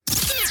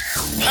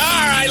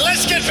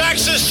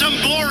fax us some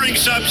boring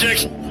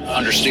subjects.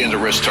 Understand the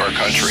risk to our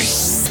country.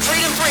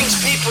 Freedom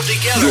brings people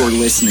together. You're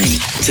listening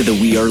to the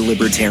We Are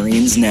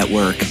Libertarians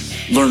Network.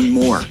 Learn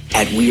more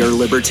at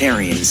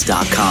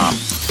wearelibertarians.com.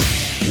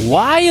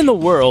 Why in the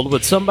world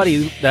would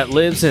somebody that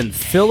lives in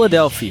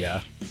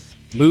Philadelphia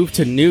move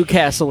to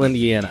Newcastle,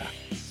 Indiana?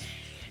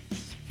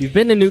 If you've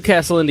been to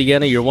Newcastle,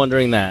 Indiana, you're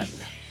wondering that.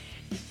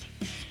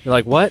 You're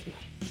like, what?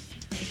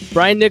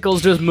 Brian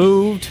Nichols just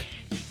moved.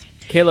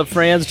 Caleb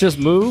Franz just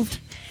moved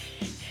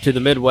to the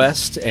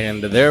Midwest,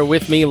 and they're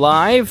with me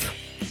live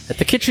at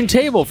the kitchen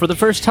table for the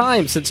first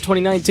time since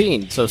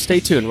 2019. So stay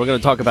tuned. We're going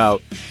to talk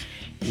about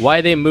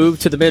why they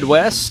moved to the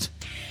Midwest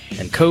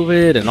and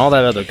COVID and all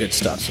that other good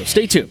stuff. So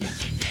stay tuned.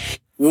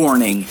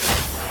 Warning.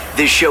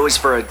 This show is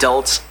for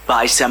adults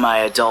by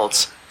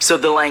semi-adults, so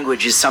the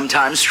language is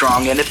sometimes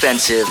strong and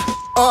offensive.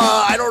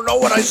 I don't know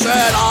what I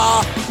said.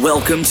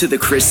 Welcome to the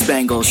Chris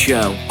Spangle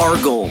Show. Our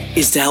goal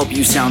is to help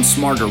you sound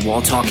smarter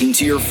while talking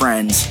to your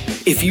friends.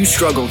 If you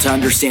struggle to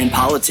understand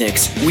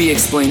politics, we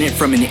explain it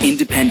from an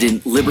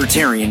independent,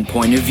 libertarian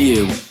point of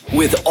view.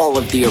 With all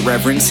of the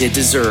irreverence it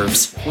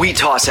deserves, we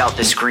toss out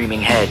the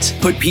screaming heads,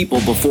 put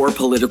people before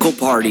political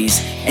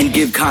parties, and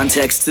give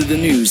context to the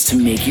news to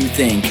make you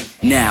think.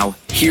 Now,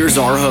 here's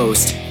our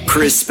host,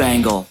 Chris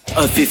Spangle,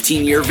 a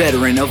 15-year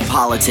veteran of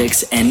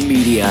politics and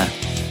media.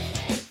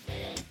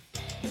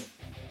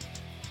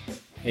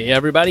 Hey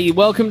everybody,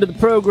 welcome to the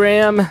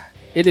program.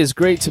 It is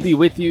great to be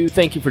with you.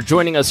 Thank you for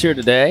joining us here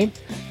today.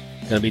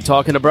 Going to be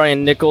talking to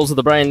Brian Nichols of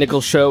The Brian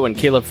Nichols Show and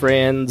Caleb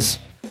Franz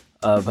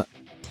of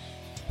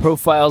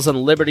Profiles on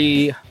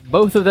Liberty.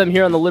 Both of them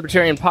here on the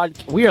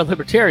We Are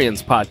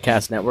Libertarians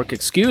Podcast Network.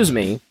 Excuse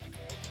me.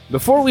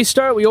 Before we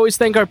start, we always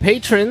thank our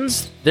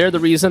patrons. They're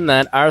the reason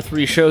that our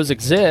three shows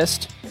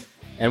exist.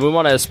 And we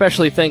want to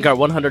especially thank our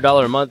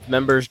 $100 a month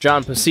members,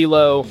 John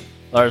Pasillo,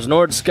 Lars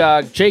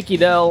Nordskog, Jake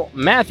Edel,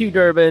 Matthew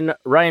Durbin,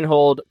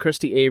 Reinhold,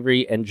 Christy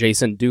Avery, and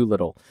Jason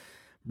Doolittle.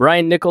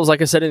 Brian Nichols,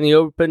 like I said in the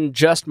open,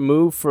 just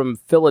moved from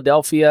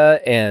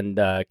Philadelphia, and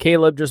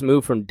Caleb just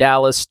moved from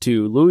Dallas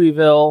to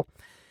Louisville.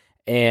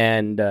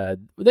 And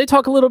they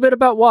talk a little bit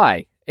about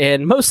why.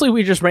 And mostly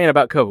we just ran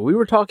about COVID. We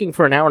were talking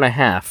for an hour and a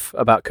half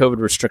about COVID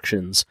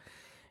restrictions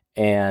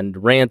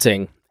and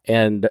ranting.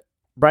 And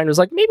Brian was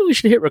like, maybe we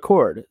should hit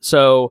record.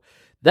 So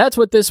that's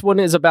what this one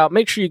is about.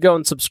 Make sure you go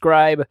and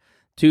subscribe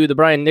to the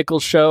Brian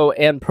Nichols Show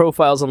and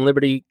Profiles on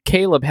Liberty.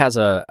 Caleb has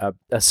a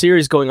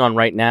series going on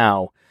right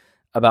now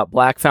about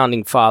Black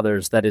founding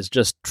fathers that is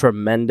just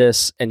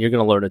tremendous, and you're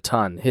going to learn a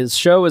ton. His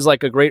show is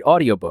like a great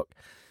audiobook.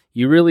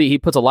 He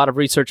puts a lot of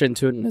research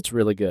into it, and it's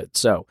really good.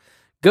 So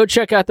go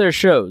check out their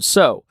shows.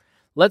 So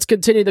let's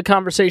continue the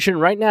conversation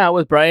right now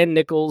with Brian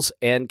Nichols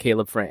and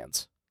Caleb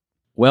Franz.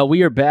 Well,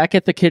 we are back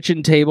at the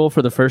kitchen table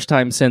for the first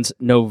time since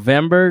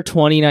November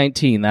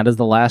 2019. That is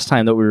the last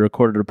time that we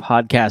recorded a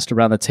podcast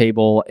around the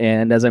table.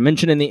 And as I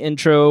mentioned in the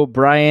intro,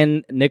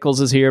 Brian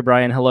Nichols is here.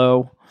 Brian,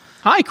 hello.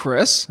 Hi,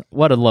 Chris.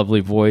 What a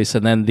lovely voice.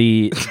 And then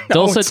the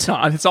dulcet...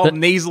 It's all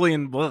nasally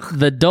and... Ugh.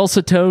 The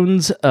dulcet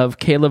tones of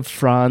Caleb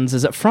Franz.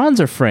 Is it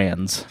Franz or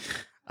Franz?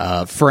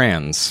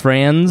 Franz.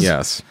 Franz?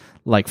 Yes.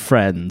 Like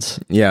friends.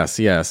 Yes.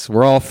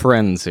 We're all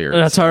friends here.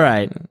 That's all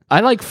right. I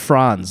like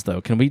Franz, though.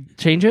 Can we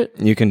change it?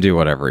 You can do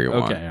whatever you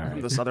want. Okay, all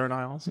right. The Southern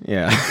Isles.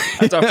 Yeah.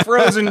 It's a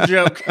Frozen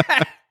joke.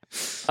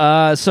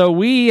 So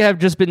we have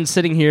just been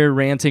sitting here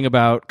ranting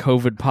about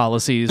COVID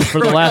policies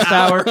for the last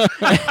hour.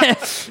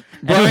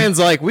 Brian's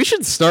like, we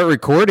should start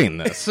recording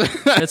this.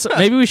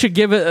 Maybe we should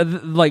give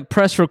it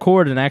press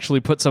record and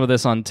actually put some of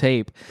this on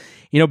tape.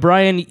 You know,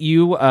 Brian,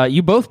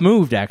 you both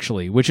moved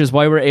actually, which is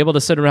why we're able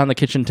to sit around the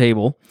kitchen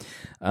table.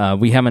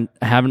 We haven't,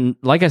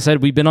 like I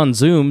said, we've been on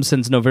Zoom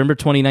since November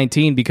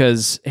 2019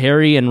 because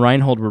Harry and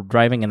Reinhold were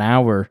driving an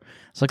hour.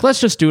 It's like,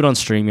 let's just do it on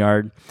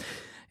StreamYard.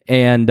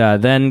 And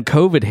then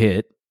COVID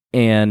hit.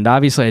 And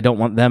obviously, I don't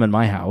want them in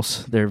my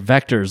house. They're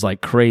vectors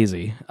like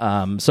crazy.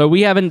 So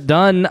we haven't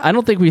done, I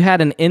don't think we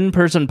had an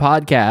in-person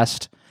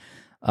podcast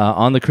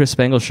on the Chris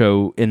Spangle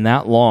Show in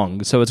that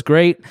long. So it's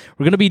great.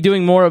 We're going to be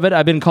doing more of it.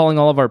 I've been calling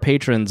all of our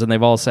patrons, and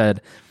they've all said,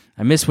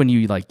 I miss when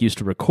you used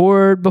to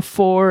record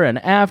before and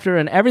after,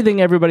 and everything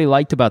everybody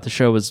liked about the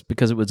show was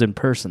because it was in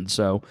person.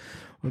 So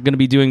we're going to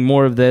be doing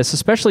more of this,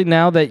 especially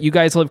now that you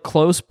guys live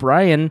close.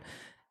 Brian,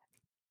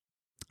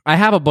 I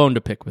have a bone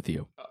to pick with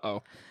you.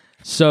 Uh-oh.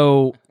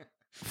 So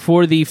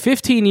for the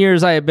 15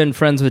 years I have been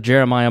friends with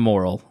Jeremiah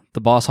Morrill, the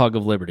boss hog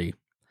of Liberty,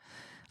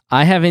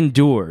 I have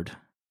endured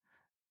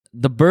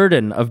the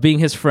burden of being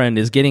his friend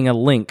is getting a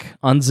link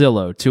on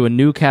Zillow to a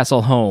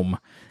Newcastle home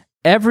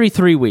every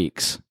 3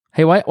 weeks.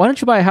 Hey, why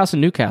don't you buy a house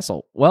in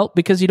Newcastle? Well,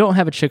 because you don't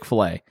have a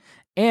Chick-fil-A.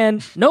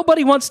 And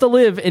nobody wants to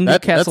live in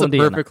Newcastle,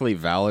 Indiana. That's a perfectly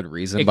valid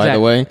reason, by the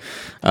way.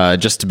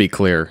 Just to be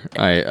clear,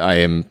 I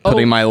am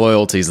putting my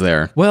loyalties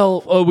there.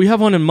 Well, we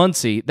have one in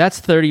Muncie. That's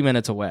 30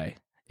 minutes away.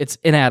 It's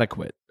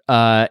inadequate.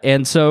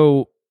 And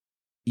so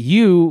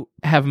you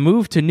have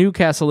moved to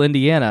Newcastle,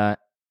 Indiana,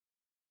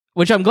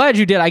 which I'm glad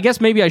you did. I guess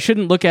maybe I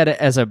shouldn't look at it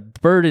as a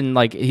burden,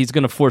 like he's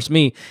going to force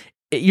me.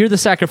 You're the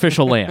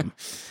sacrificial lamb.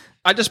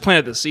 I just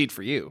planted the seed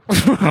for you.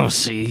 Oh,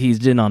 see,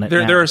 he's in on it.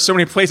 There are so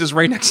many places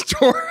right next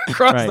door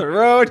across Right. the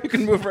road. You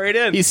can move right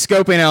in. He's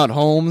scoping out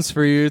homes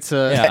for you to.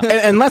 Yeah.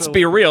 And let's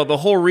be real, the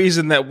whole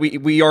reason that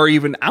we are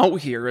even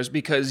out here is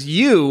because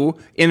you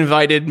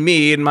invited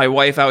me and my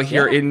wife out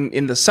here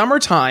in the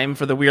summertime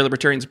for the We Are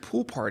Libertarians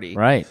pool party.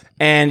 Right.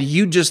 And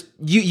you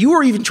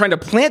were even trying to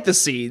plant the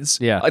seeds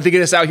Yeah. to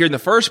get us out here in the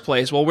first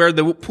place. Well, where'd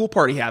the pool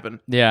party happen?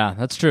 Yeah,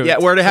 that's true. Yeah,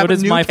 where to have It a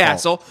is my fault.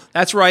 Newcastle.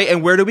 That's right.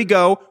 And where did we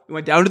go? We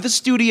went down to the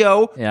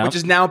studio, Yeah. which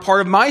is now part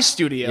of my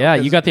studio. Yeah,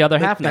 you got the other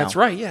half now. That's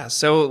right. Yeah.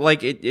 So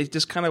like it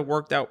just kind of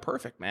worked out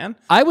perfect, man.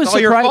 I was It's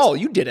all your surprised- fault.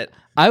 You did it.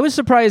 I was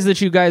surprised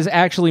that you guys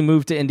actually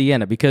moved to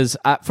Indiana because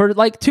for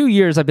like 2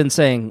 years I've been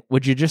saying,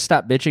 would you just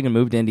stop bitching and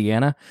move to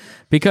Indiana?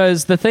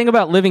 Because the thing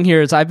about living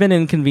here is I've been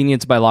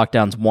inconvenienced by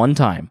lockdowns one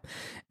time.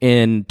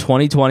 In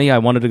 2020, I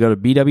wanted to go to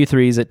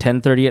BW3s at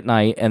 10:30 at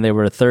night, and they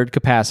were a third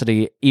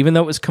capacity. Even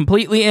though it was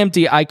completely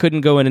empty, I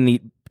couldn't go in and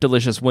eat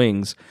delicious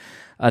wings.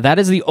 That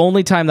is the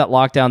only time that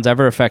lockdowns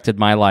ever affected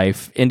my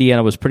life.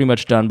 Indiana was pretty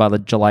much done by the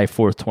July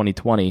 4th,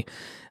 2020.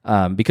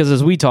 Because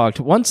as we talked,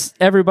 once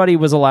everybody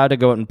was allowed to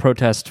go out and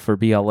protest for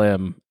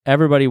BLM,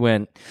 everybody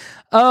went,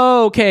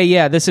 oh, okay,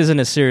 yeah, this isn't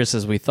as serious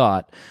as we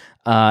thought.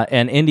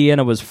 And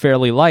Indiana was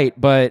fairly light,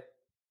 but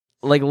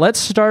like, let's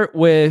start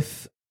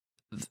with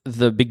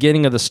the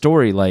beginning of the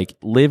story, like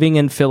living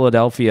in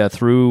Philadelphia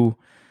through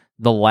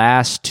the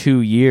last 2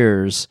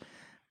 years.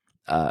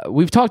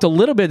 We've talked a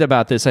little bit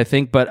about this, I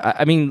think, but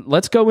I mean,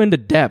 let's go into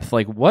depth.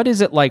 Like, what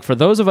is it like for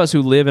those of us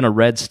who live in a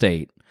red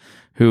state,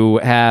 who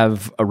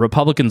have a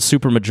Republican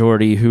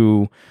supermajority,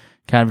 who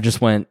kind of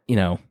just went,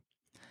 all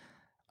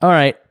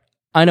right,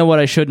 I know what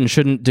I should and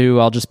shouldn't do.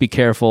 I'll just be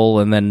careful.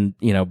 And then,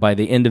 by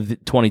the end of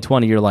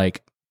 2020, you're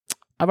like,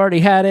 I've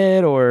already had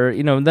it. Or,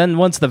 then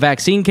once the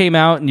vaccine came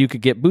out and you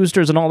could get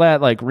boosters and all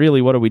that, like,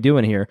 really, what are we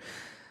doing here?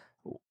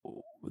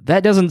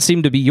 That doesn't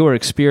seem to be your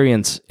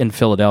experience in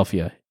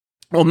Philadelphia.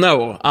 Well,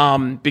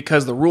 no,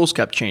 because the rules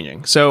kept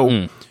changing.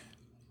 So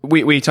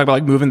we talk about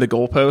like moving the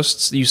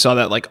goalposts. You saw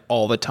that like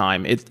all the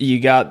time.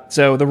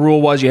 So the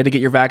rule was you had to get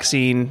your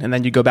vaccine and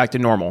then you go back to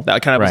normal.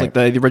 That kind of was like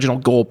the original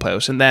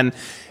goalpost. And then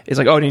it's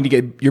like, oh, you need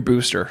to get your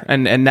booster.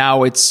 And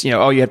now it's,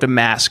 oh, you have to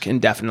mask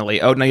indefinitely.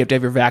 Oh, now you have to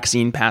have your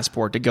vaccine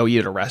passport to go eat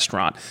at a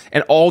restaurant.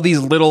 And all these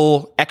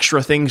little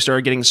extra things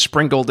started getting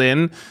sprinkled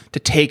in to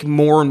take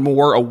more and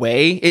more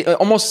away,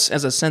 almost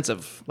as a sense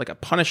of like a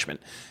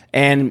punishment.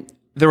 And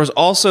there was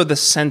also the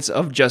sense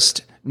of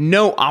just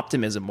no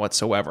optimism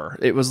whatsoever.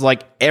 It was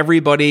like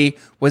everybody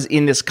was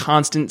in this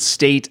constant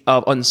state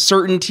of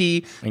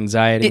uncertainty,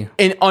 anxiety,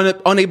 and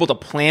unable to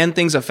plan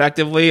things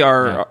effectively.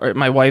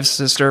 My wife's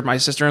sister, my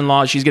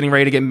sister-in-law, she's getting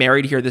ready to get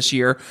married here this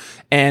year,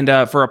 and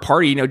for a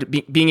party,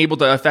 being able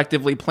to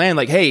effectively plan,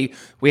 like, hey,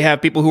 we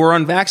have people who are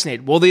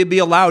unvaccinated. Will they be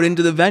allowed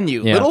into the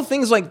venue? Yeah. Little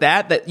things like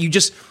that you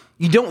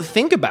don't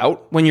think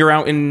about when you're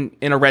out in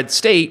a red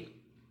state.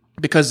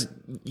 Because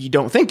you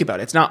don't think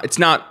about it. It's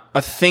not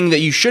a thing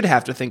that you should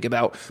have to think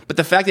about. But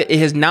the fact that it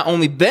has not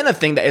only been a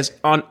thing that is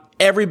on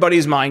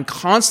everybody's mind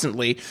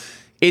constantly,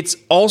 it's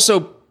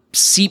also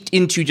seeped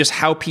into just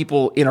how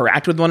people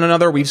interact with one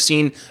another. We've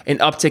seen an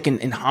uptick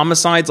in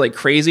homicides like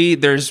crazy.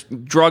 There's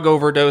drug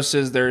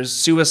overdoses. There's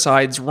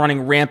suicides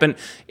running rampant.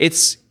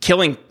 It's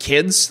killing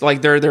kids.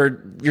 Like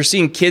you're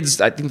seeing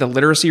kids. I think the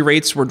literacy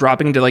rates were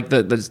dropping to like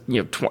was it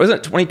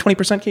 20%,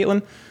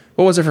 Caitlin?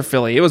 What was it for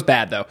Philly? It was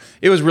bad, though.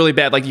 It was really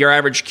bad. Like, your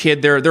average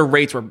kid, their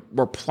rates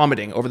were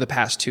plummeting over the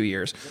past 2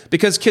 years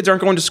because kids aren't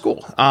going to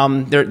school.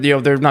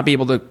 They're not being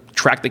able to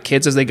track the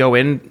kids as they go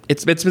in.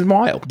 It's been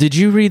wild. Did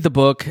you read the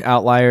book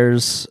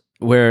Outliers,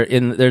 where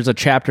there's a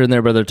chapter in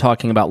there where they're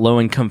talking about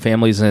low-income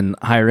families and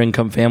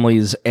higher-income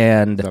families,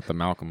 and About the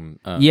Malcolm.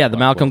 the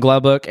Malcolm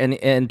Gladwell book,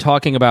 and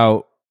talking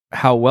about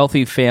how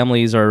wealthy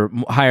families or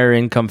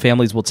higher-income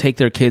families will take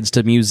their kids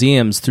to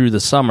museums through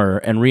the summer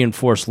and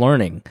reinforce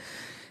learning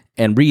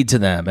and read to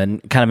them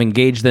and kind of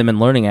engage them in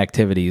learning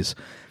activities.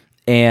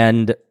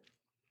 And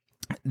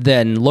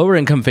then lower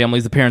income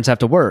families, the parents have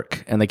to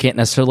work and they can't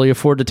necessarily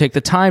afford to take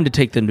the time to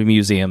take them to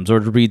museums or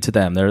to read to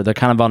them. They're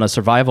kind of on a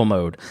survival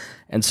mode.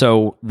 And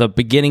so the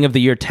beginning of the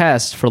year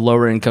tests for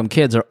lower income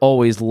kids are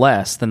always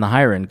less than the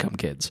higher income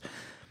kids.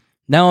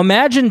 Now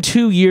imagine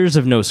 2 years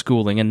of no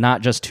schooling and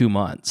not just 2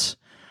 months,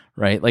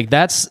 right? Like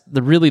that's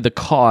really the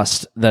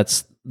cost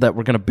that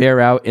we're going to bear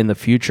out in the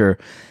future.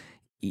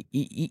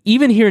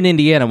 Even here in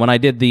Indiana, when I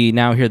did the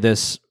Now Hear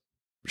This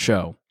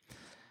show,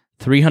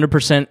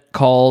 300%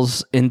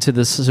 calls into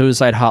the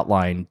suicide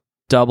hotline,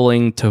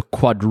 doubling to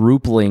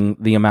quadrupling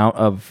the amount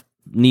of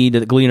need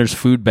at the Gleaners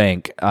Food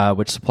Bank,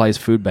 which supplies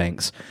food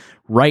banks.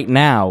 Right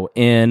now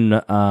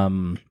in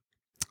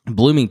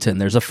Bloomington,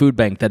 there's a food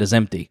bank that is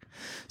empty.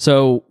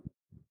 So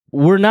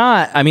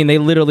they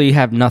literally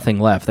have nothing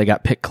left. They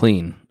got picked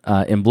clean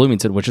in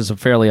Bloomington, which is a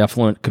fairly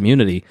affluent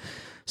community.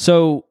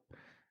 So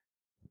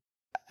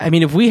I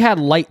mean, if we had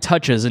light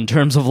touches in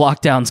terms of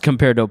lockdowns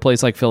compared to a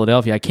place like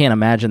Philadelphia, I can't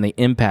imagine the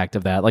impact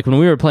of that. Like when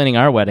we were planning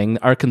our wedding,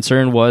 our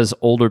concern was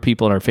older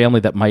people in our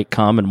family that might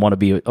come and want to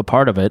be a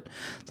part of it.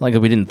 It's not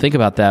like we didn't think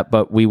about that,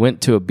 but we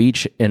went to a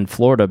beach in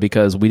Florida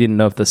because we didn't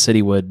know if the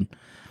city would,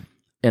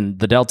 and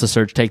the Delta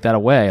surge, take that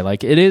away.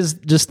 Like it is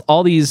just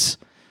all these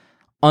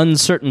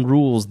uncertain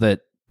rules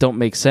that don't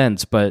make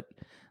sense. But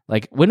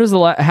like, when was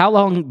how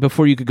long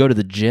before you could go to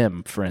the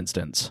gym, for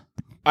instance?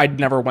 I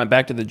never went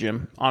back to the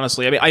gym,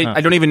 honestly. I mean,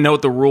 I don't even know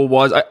what the rule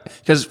was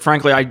because,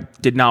 frankly, I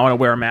did not want to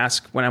wear a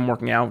mask when I'm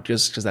working out,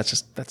 just because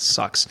that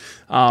sucks.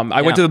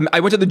 I went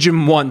to the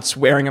gym once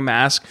wearing a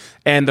mask,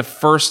 and I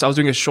was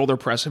doing a shoulder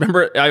press.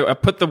 Remember, I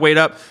put the weight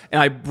up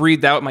and I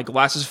breathed out, my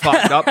glasses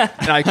fogged up,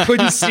 and I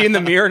couldn't see in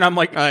the mirror, and I'm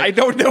like, I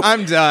don't know.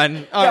 I'm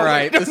done. All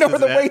right, I don't know where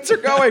the weights are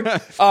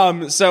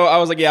going. So I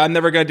was like, I'm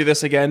never gonna do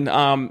this again.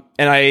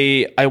 And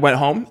I went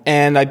home,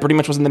 and I pretty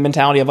much was in the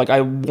mentality of like,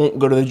 I won't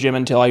go to the gym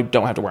until I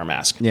don't have to wear a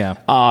mask.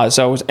 Yeah.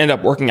 So I ended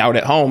up working out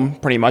at home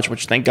pretty much,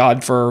 which thank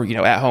God for,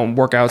 at home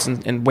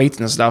workouts and weights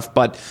and stuff.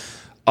 But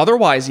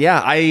otherwise,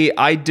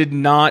 I did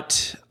not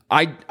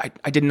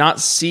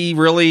see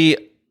really,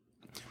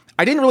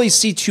 I didn't really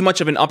see too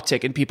much of an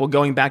uptick in people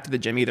going back to the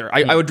gym either.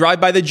 I would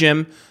drive by the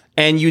gym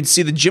and you'd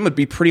see the gym would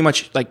be pretty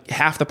much like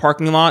half the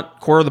parking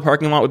lot, quarter of the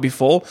parking lot would be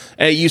full.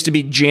 And it used to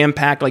be jam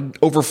packed,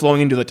 like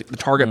overflowing into the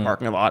Target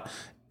parking lot.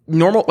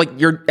 Normal, like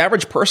your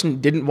average person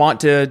didn't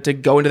want to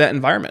go into that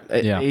environment.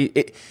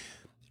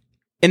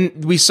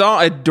 And we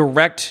saw a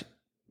direct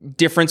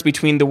difference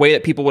between the way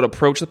that people would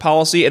approach the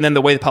policy and then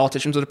the way the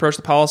politicians would approach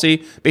the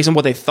policy based on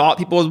what they thought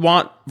people would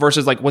want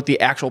versus like what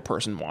the actual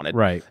person wanted.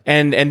 Right.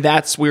 And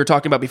that's we were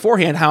talking about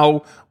beforehand,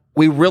 how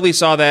we really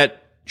saw that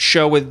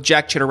show with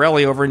Jack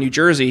Ciattarelli over in New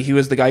Jersey. He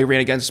was the guy who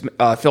ran against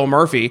Phil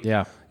Murphy.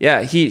 Yeah.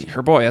 Yeah,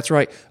 her boy, that's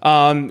right.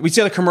 We'd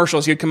see the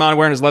commercials. He would come on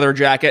wearing his leather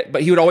jacket,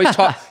 but he would always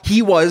talk.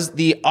 He was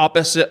the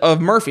opposite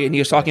of Murphy, and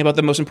he was talking about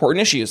the most important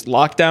issues: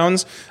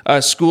 lockdowns,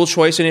 school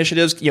choice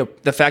initiatives.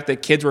 The fact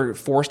that kids were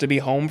forced to be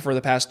home for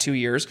the past 2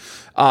 years,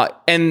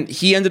 and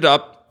he ended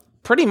up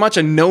pretty much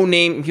a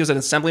no-name. He was an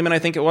assemblyman, I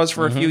think it was,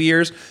 for a few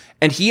years,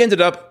 and he ended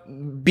up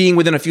being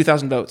within a few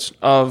thousand votes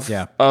of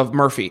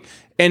Murphy.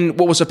 And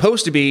what was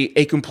supposed to be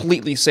a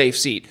completely safe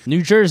seat.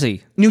 New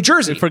Jersey.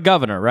 For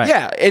governor, right.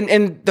 Yeah,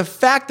 and the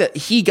fact that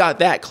he got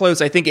that close,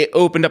 I think it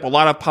opened up a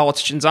lot of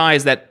politicians'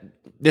 eyes that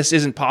this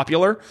isn't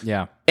popular.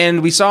 Yeah.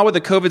 And we saw with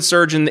the COVID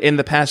surge in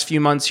the past few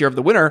months here of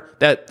the winter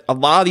that a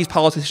lot of these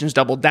politicians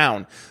doubled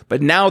down.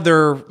 But now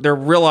they're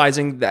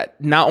realizing that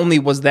not only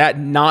was that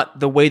not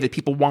the way that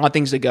people want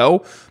things to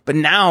go, but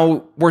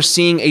now we're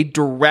seeing a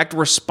direct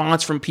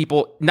response from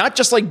people, not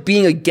just like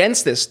being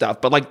against this stuff,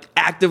 but like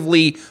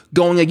actively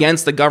going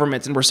against the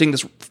government. And we're seeing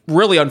this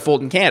really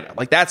unfold in Canada.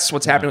 Like that's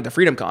what's happening with the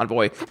Freedom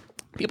Convoy.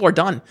 People are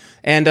done,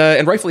 and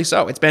rightfully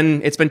so. It's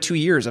been 2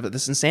 years of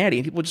this insanity,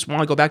 and people just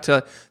want to go back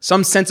to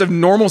some sense of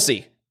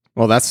normalcy.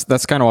 Well,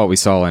 that's kind of what we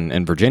saw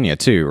in Virginia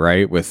too,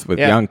 right? With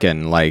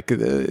Youngkin, like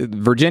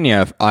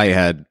Virginia, I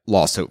had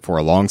lost hope for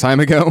a long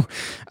time ago,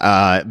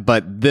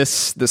 but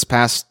this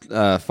past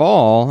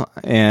fall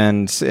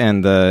and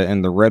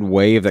the red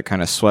wave that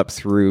kind of swept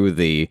through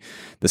the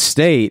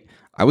state,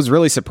 I was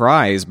really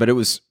surprised, but it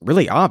was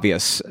really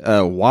obvious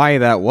why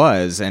that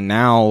was, and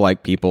now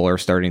like people are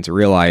starting to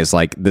realize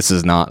like this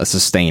is not a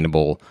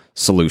sustainable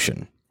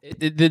solution.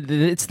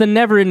 It's the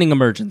never-ending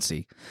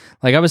emergency.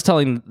 Like I was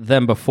telling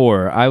them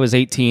before, I was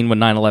 18 when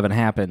 9/11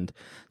 happened.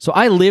 So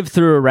I lived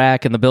through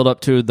Iraq and the build-up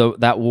to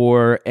that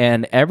war,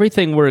 and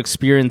everything we're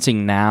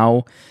experiencing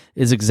now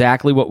is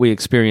exactly what we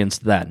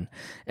experienced then,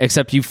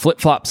 except you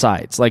flip-flop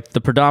sides. Like the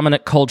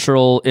predominant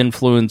cultural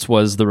influence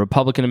was the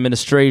Republican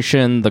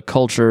administration, the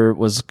culture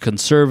was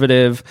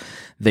conservative,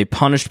 they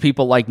punished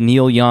people like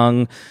Neil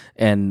Young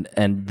and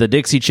the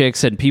Dixie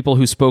Chicks and people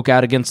who spoke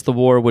out against the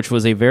war, which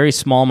was a very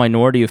small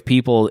minority of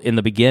people in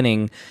the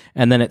beginning,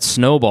 and then it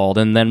snowballed,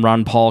 and then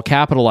Ron Paul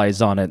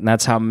capitalized on it, and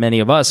that's how many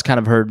of us kind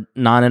of heard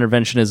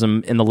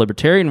non-interventionism in the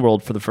libertarian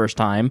world for the first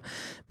time.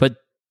 But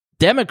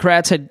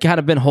Democrats had kind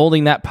of been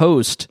holding that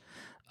post.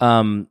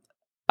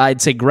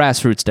 I'd say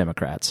grassroots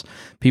Democrats.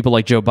 People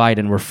like Joe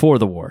Biden were for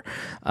the war.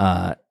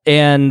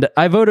 And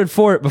I voted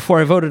for it before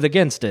I voted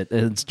against it,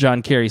 as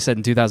John Kerry said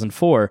in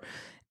 2004.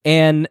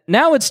 And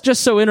now it's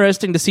just so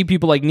interesting to see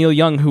people like Neil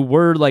Young, who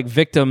were like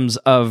victims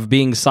of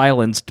being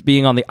silenced,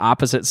 being on the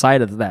opposite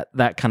side of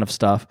that kind of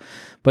stuff.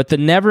 But the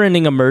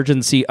never-ending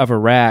emergency of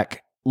Iraq,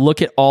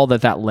 look at all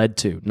that led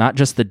to. Not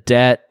just the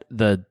debt,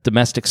 the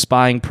domestic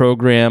spying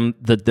program,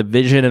 the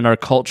division in our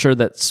culture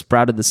that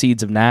sprouted the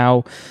seeds of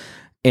now.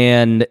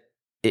 And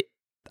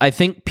I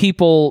think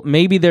people,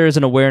 maybe there is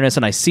an awareness,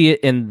 and I see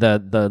it in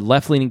the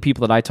left-leaning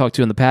people that I talk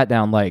to in the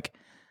pat-down, like,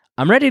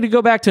 I'm ready to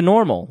go back to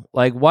normal.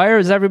 Like, why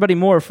is everybody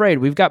more afraid?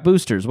 We've got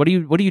boosters. What are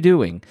you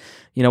doing?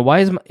 Why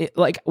is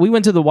like we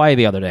went to the Y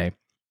the other day,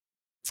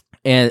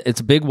 and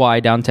it's a big Y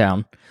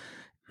downtown,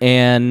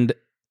 and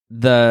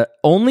the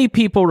only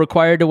people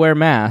required to wear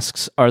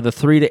masks are the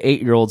 3 to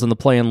 8-year-olds in the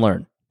play and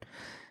learn.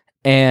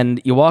 And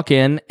you walk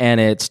in,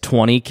 and it's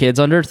 20 kids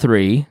under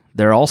 3.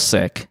 They're all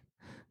sick.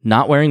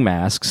 not wearing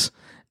masks,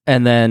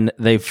 and then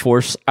they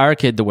force our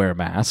kid to wear a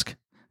mask.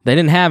 They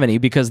didn't have any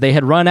because they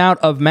had run out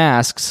of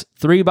masks,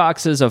 3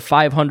 boxes of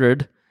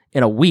 500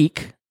 in a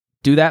week.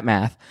 Do that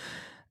math.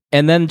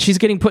 And then she's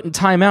getting put in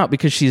timeout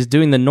because she's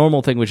doing the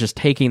normal thing, which is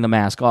taking the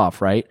mask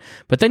off, right?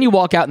 But then you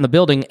walk out in the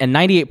building and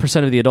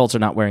 98% of the adults are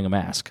not wearing a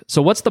mask.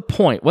 So what's the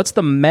point? What's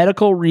the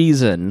medical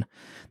reason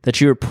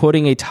that you're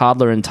putting a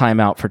toddler in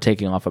timeout for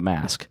taking off a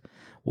mask?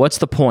 What's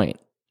the point?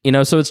 You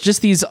know, so it's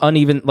just these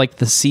uneven, like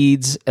the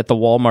seeds at the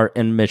Walmart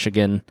in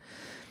Michigan,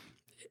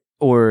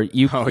 or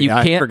you can't.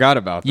 I forgot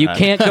about that.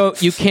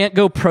 You can't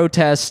go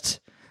protest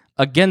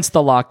against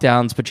the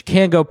lockdowns, but you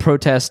can't go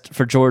protest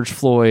for George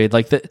Floyd.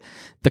 Like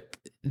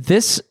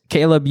this,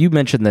 Caleb, you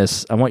mentioned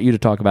this. I want you to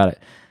talk about it.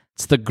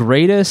 It's the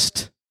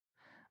greatest.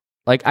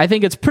 Like, I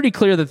think it's pretty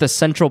clear that the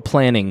central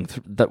planning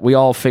that we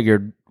all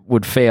figured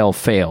would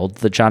failed.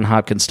 The Johns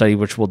Hopkins study,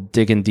 which we'll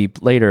dig in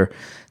deep later.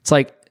 It's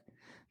like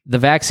the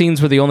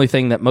vaccines were the only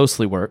thing that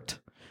mostly worked.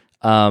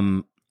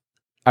 Our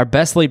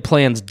best laid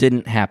plans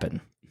didn't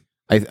happen.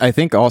 I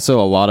think also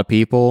a lot of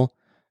people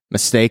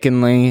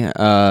mistakenly,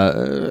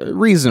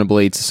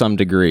 reasonably to some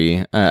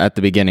degree at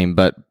the beginning,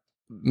 but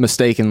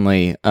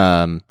mistakenly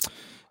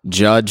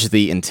judge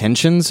the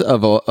intentions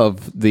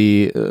of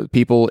the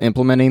people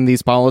implementing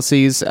these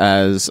policies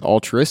as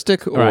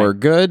altruistic or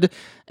good,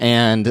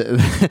 and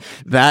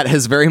that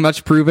has very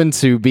much proven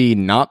to be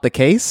not the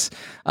case.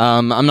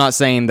 I'm not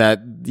saying that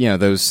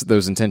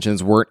those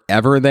intentions weren't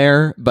ever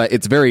there, but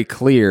it's very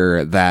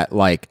clear that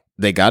like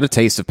they got a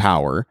taste of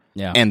power,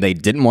 and they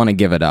didn't want to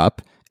give it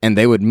up. And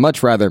they would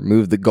much rather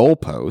move the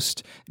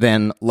goalpost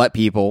than let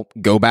people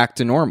go back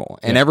to normal.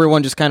 And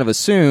everyone just kind of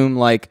assume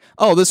like,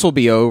 oh, this will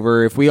be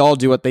over. If we all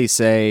do what they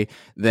say,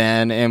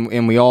 then,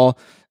 and we all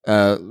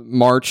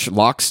march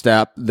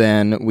lockstep,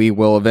 then we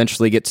will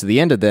eventually get to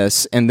the end of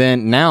this. And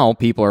then now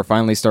people are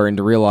finally starting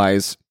to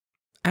realize,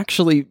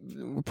 actually,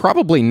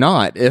 probably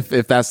not. If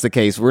that's the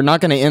case, we're not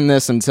going to end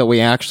this until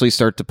we actually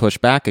start to push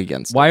back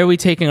against it. Why are we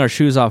taking our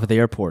shoes off at the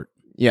airport?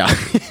 Yeah.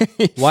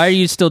 Why are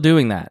you still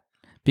doing that?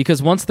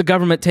 Because once the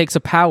government takes a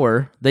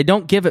power, they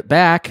don't give it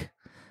back.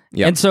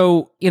 Yep. And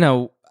so,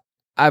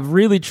 I've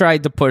really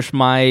tried to push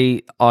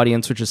my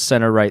audience, which is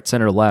center right,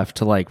 center left,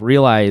 to like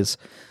realize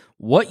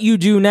what you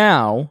do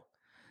now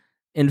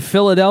in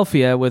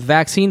Philadelphia with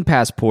vaccine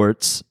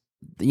passports.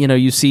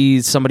 You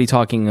see somebody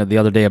talking the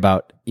other day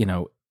about,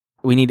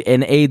 we need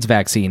an AIDS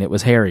vaccine. It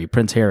was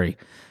Prince Harry.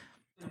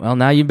 Well,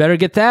 now you better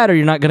get that, or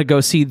you're not going to go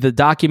see the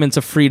documents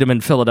of freedom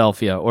in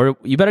Philadelphia, or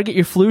you better get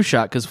your flu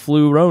shot because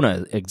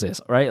flu-rona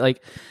exists, right?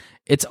 Like,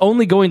 it's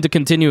only going to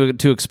continue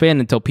to expand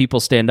until people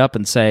stand up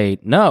and say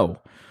no.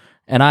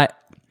 And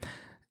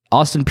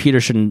Austin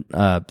Peterson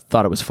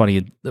thought it was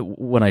funny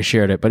when I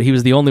shared it, but he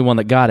was the only one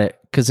that got it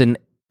because in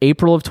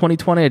April of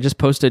 2020, I just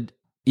posted,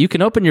 "You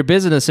can open your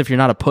business if you're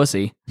not a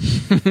pussy."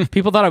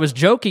 People thought I was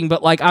joking,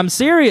 but like, I'm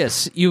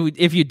serious.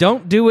 If you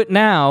don't do it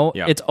now,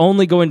 it's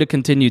only going to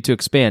continue to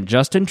expand.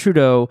 Justin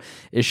Trudeau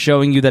is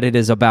showing you that it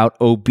is about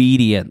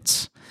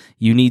obedience.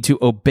 You need to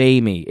obey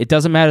me. It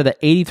doesn't matter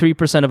that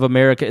 83% of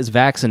America is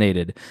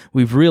vaccinated.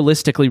 We've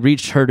realistically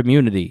reached herd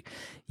immunity.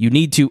 You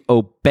need to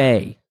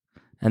obey.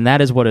 And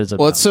that is what it is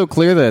about. Well, it's so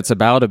clear that it's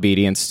about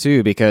obedience,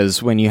 too,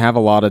 because when you have a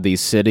lot of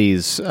these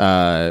cities,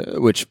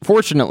 which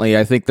fortunately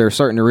I think they're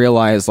starting to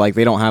realize like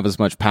they don't have as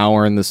much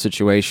power in this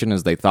situation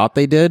as they thought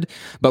they did.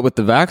 But with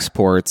the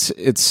Vaxports,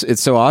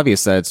 it's so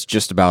obvious that it's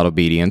just about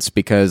obedience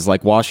because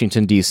like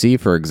Washington, D.C.,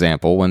 for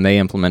example, when they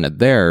implemented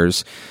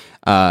theirs,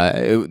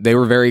 they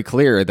were very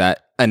clear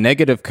that a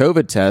negative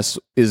COVID test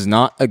is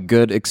not a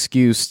good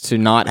excuse to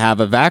not have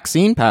a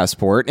vaccine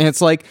passport. And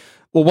it's like,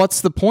 well,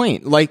 what's the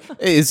point? Like,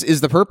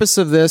 is the purpose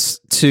of this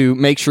to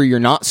make sure you're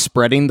not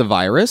spreading the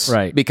virus?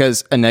 Right.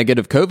 Because a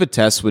negative COVID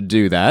test would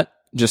do that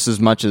just as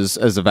much as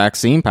a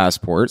vaccine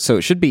passport. So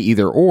it should be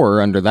either or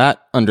under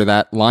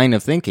that line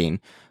of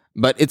thinking.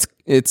 But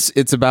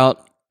it's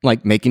about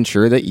like making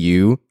sure that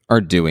you are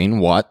doing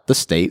what the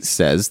state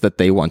says that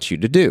they want you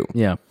to do.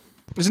 Yeah.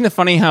 Isn't it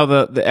funny how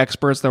the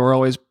experts that were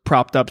always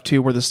propped up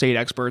to were the state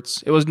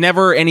experts? It was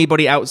never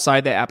anybody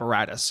outside the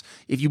apparatus.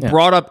 If you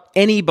brought up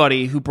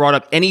anybody who brought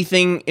up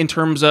anything in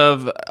terms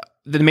of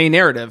the main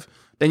narrative,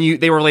 then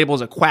they were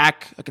labeled as a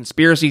quack, a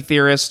conspiracy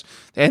theorist,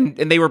 and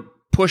they were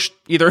pushed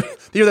either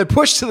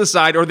pushed to the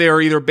side or they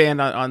were either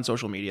banned on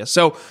social media.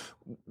 So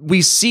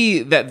we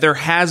see that there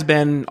has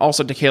been,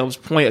 also to Caleb's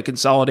point, a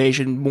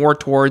consolidation more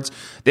towards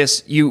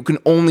this. You can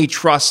only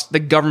trust the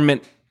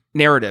government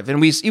narrative, and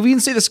we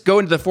can see this go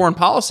into the foreign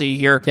policy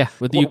here. Yeah,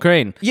 with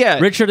Ukraine. Yeah,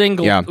 Richard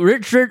Engel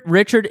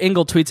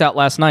tweets out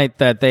last night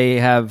that they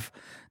have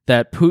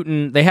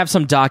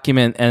some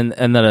document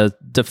and that a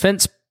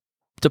Defense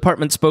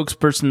Department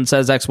spokesperson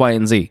says X, Y,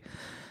 and Z.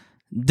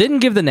 Didn't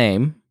give the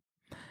name,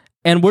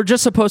 and we're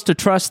just supposed to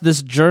trust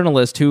this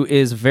journalist who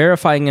is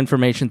verifying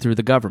information through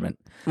the government.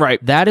 Right.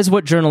 That is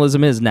what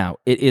journalism is now.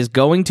 It is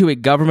going to a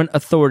government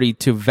authority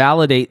to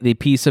validate the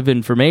piece of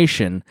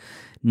information,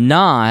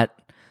 not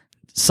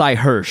Cy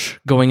Hirsch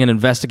going and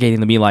investigating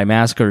the My Lai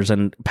massacres,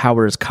 and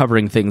power is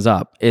covering things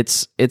up.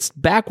 It's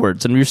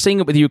backwards, and you're seeing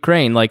it with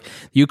Ukraine. Like,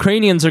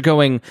 Ukrainians are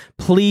going,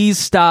 please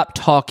stop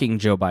talking,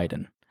 Joe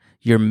Biden.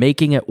 You're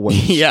making it worse.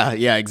 Yeah,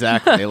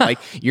 exactly. Like,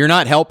 you're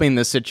not helping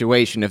the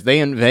situation. If they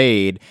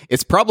invade,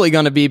 it's probably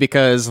going to be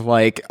because,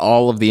 like,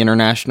 all of the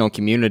international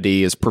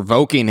community is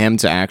provoking him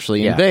to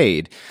actually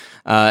invade.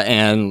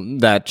 And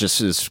that just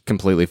is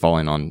completely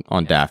falling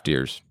on daft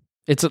ears.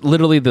 It's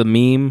literally the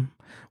meme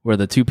where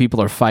the two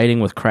people are fighting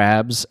with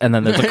crabs, and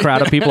then there's a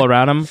crowd of people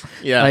around them.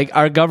 Yeah. Like,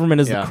 our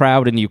government is the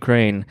crowd in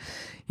Ukraine.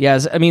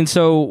 Yes, I mean,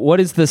 so what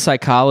is the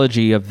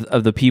psychology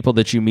of the people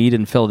that you meet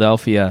in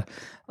Philadelphia?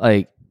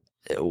 Like,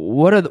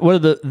 what are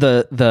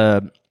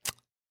the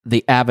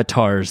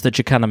avatars that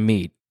you kind of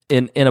meet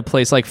in a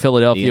place like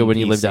Philadelphia when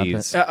you lived out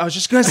there? I was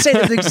just going to say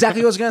that's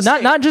exactly what I was going to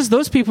say. Not just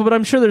those people, but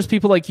I'm sure there's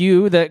people like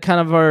you that kind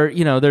of are,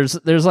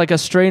 there's like a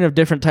strain of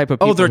different type of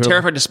people. Oh, they're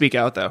terrified to speak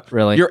out, though.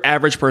 Really? Your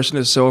average person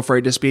is so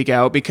afraid to speak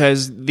out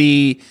because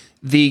the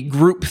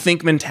group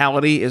think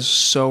mentality is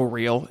so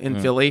real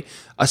in Philly,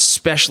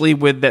 especially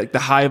with the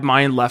hive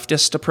mind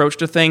leftist approach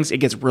to things. It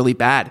gets really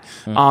bad.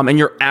 And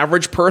your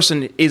average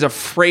person is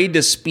afraid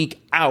to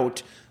speak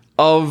out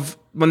of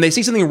when they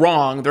see something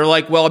wrong. They're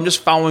like, well, I'm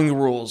just following the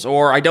rules,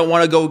 or I don't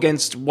want to go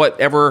against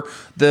whatever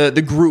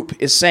the group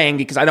is saying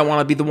because I don't want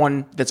to be the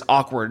one that's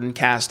awkward and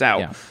cast out.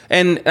 Yeah.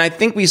 And I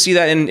think we see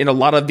that in a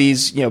lot of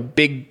these,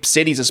 big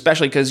cities,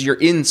 especially because you're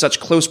in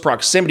such close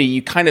proximity.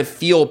 You kind of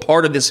feel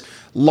part of this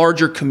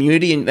larger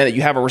community, and that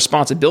you have a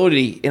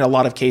responsibility in a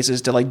lot of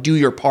cases to like do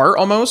your part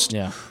almost.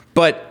 Yeah.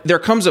 But there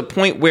comes a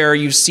point where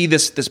you see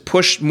this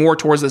push more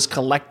towards this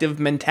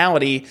collective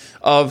mentality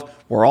of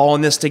we're all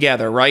in this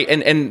together, right?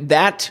 And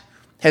that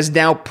has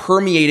now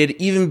permeated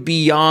even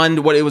beyond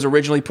what it was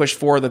originally pushed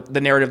for,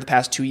 the narrative of the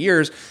past 2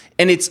 years.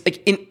 And it's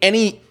like in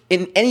any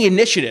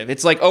initiative,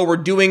 it's like, oh, we're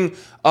doing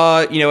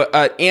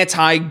an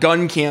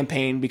anti-gun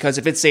campaign because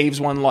if it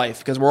saves one life,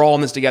 because we're all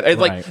in this together. It's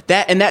like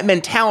that, and that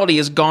mentality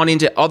has gone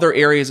into other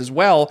areas as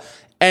well.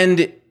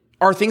 And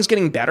are things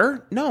getting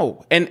better?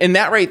 No. And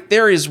that right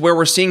there is where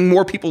we're seeing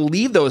more people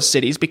leave those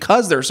cities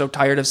because they're so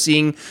tired of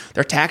seeing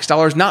their tax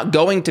dollars not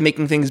going to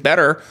making things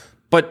better,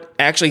 but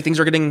actually things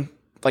are getting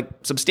like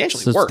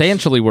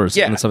substantially worse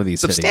in some of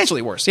these cities.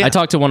 Substantially worse. Yeah. I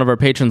talked to one of our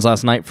patrons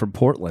last night from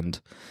Portland,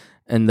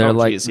 and they're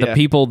the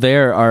people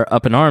there are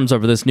up in arms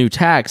over this new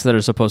tax that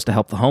are supposed to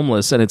help the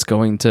homeless, and it's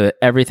going to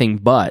everything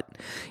but,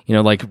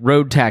 like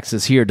road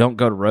taxes here don't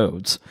go to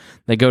roads.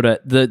 They go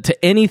to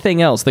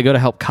anything else. They go to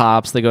help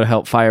cops. They go to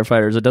help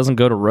firefighters. It doesn't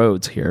go to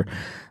roads here.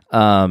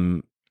 People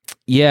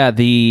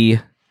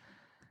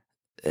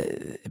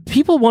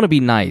want to be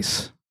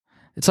nice.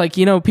 It's like,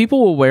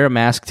 people will wear a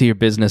mask to your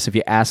business if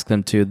you ask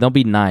them to. They'll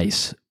be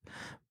nice.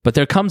 But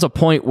there comes a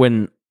point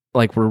when,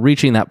 like, we're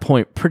reaching that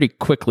point pretty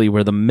quickly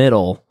where the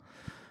middle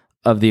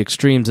of the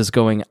extremes is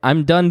going,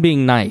 I'm done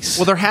being nice.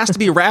 Well, there has to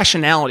be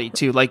rationality,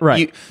 too. Like,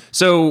 right.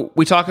 So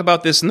we talk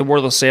about this in the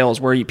world of sales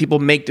where people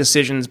make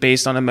decisions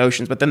based on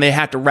emotions, but then they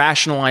have to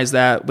rationalize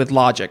that with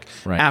logic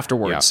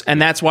afterwards. Yeah.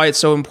 And that's why it's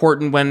so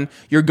important when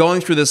you're going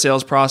through the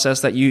sales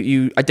process that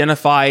you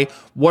identify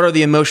what are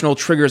the emotional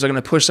triggers that are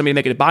going to push somebody to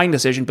make a buying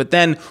decision, but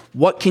then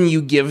what can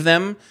you give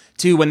them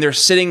to when they're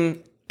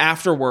sitting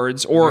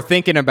afterwards or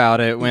thinking about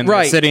it when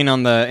they're sitting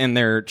in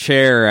their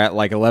chair at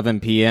like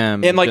 11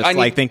 p.m. and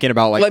like thinking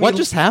about like what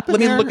just happened.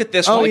 Let me look at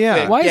this. Oh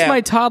yeah, why is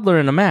my toddler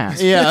in a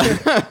mask?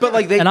 Yeah, but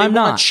like they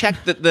want to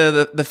check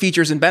the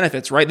features and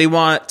benefits, right? They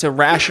want to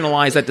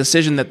rationalize that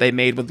decision that they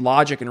made with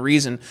logic and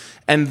reason,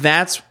 and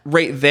that's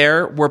right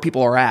there where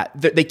people are at.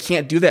 They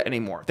can't do that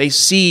anymore. They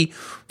see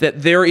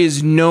that there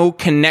is no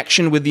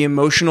connection with the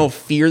emotional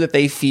fear that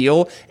they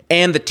feel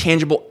and the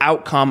tangible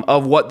outcome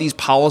of what these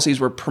policies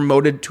were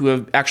promoted to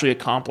have actually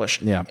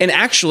accomplished. Yeah. And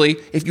actually,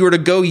 if you were to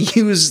go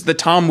use the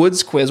Tom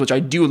Woods quiz, which I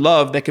do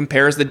love, that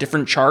compares the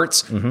different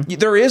charts,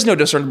 there is no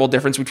discernible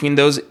difference between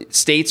those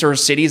states or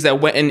cities that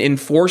went and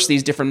enforced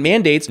these different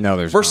mandates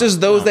versus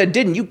those that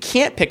didn't. You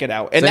can't pick it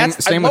out. And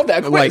I love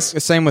that quiz.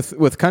 Like, same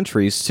with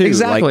countries, too.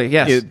 Exactly,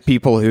 yes.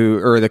 People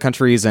the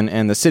countries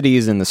and the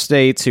cities and the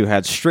states who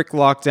had strict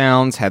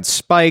lockdowns, had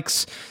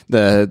spikes,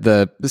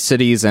 the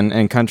cities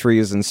and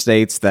countries and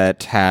states that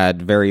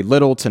had very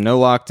little to no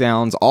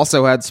lockdowns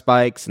also had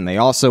spikes, and they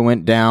also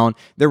went down.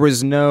 There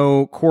was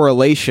no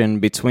correlation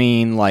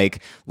between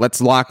like, let's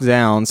lock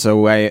down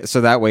so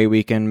that way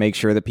we can make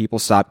sure that people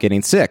stop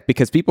getting sick,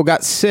 because people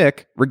got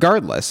sick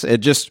regardless.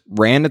 It just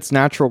ran its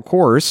natural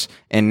course,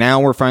 and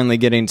now we're finally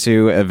getting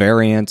to a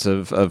variant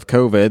of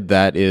COVID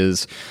that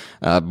is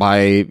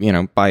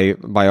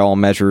by all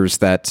measures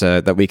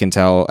that we can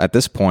tell at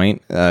this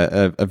point,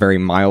 a very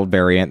mild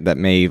variant that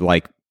may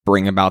like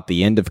bring about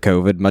the end of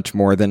COVID much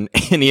more than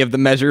any of the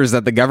measures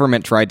that the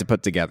government tried to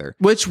put together.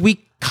 Which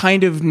we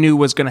kind of knew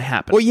was going to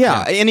happen. Well,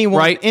 yeah,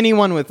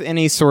 anyone with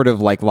any sort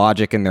of like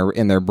logic in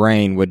their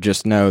brain would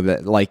just know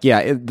that, like,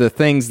 the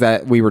things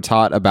that we were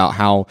taught about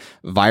how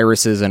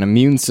viruses and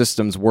immune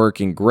systems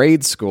work in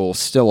grade school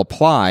still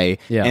apply,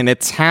 and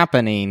it's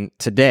happening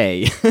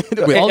today.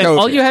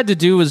 All you had to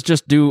do was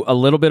just do a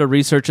little bit of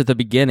research at the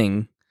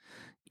beginning.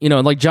 You know,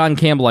 like John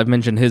Campbell, I've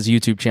mentioned his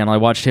YouTube channel. I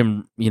watched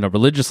him,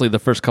 religiously the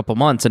first couple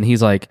months, and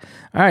he's like,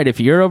 all right, if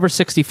you're over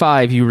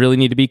 65, you really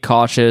need to be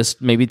cautious,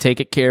 maybe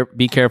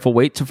be careful,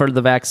 wait for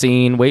the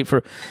vaccine, wait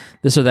for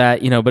this or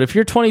that, but if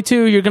you're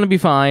 22, you're going to be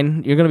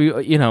fine. You're going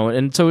to be,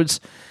 and so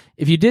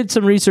if you did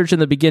some research in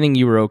the beginning,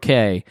 you were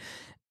okay.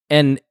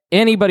 And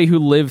anybody who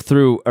lived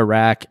through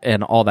Iraq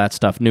and all that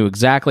stuff knew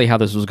exactly how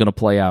this was going to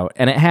play out,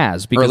 and it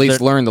has. Because or at least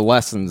learn the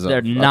lessons.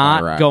 They're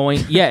not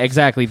going. Yeah,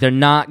 exactly. They're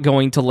not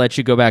going to let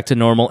you go back to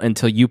normal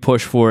until you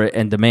push for it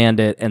and demand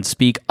it and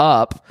speak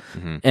up,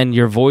 and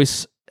your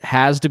voice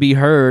has to be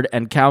heard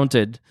and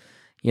counted.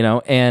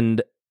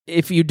 And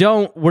if you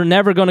don't, we're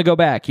never going to go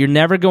back. You're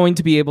never going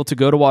to be able to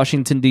go to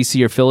Washington,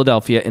 D.C. or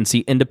Philadelphia and see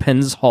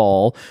Independence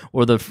Hall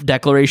or the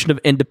Declaration of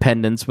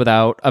Independence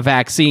without a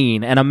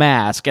vaccine and a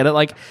mask. And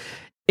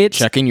it's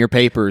checking your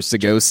papers to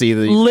go see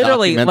the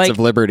literally, documents of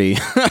liberty.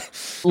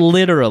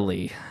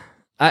 Literally.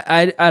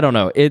 I don't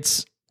know.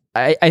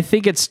 I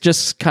think it's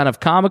just kind of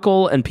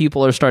comical, and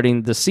people are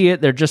starting to see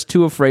it. They're just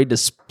too afraid to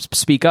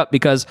speak up,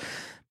 because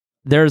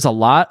there's a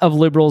lot of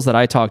liberals that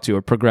I talk to,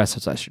 or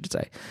progressives, I should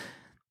say,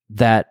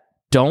 that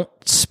don't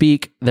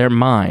speak their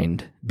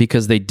mind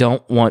because they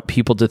don't want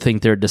people to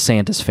think they're a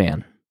DeSantis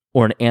fan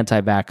or an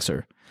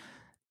anti-vaxxer.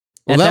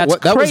 Well, that's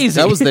crazy.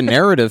 That was the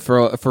narrative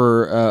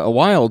for a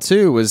while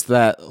too. Was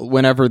that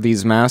whenever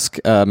these mask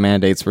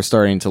mandates were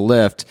starting to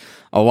lift,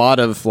 a lot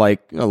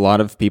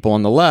of people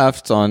on the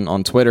left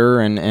on Twitter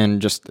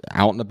and just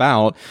out and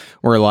about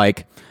were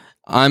like,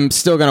 I'm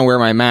still going to wear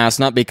my mask,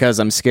 not because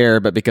I'm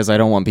scared, but because I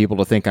don't want people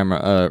to think I'm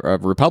a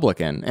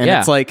Republican. And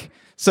it's like,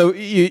 so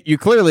you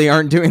clearly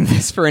aren't doing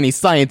this for any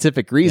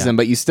scientific reason,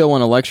 but you still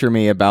want to lecture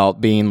me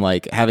about being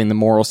like having the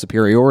moral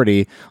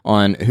superiority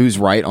on who's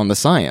right on the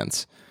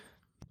science.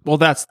 Well,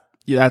 that's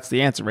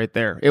the answer right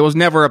there. It was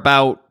never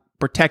about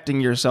protecting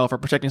yourself or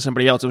protecting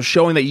somebody else. It was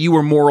showing that you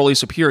were morally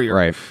superior.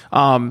 Right.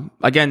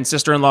 Again,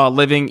 sister-in-law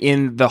living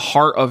in the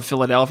heart of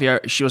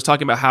Philadelphia, she was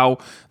talking about how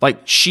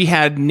she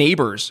had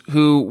neighbors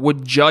who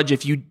would judge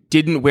if you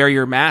didn't wear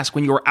your mask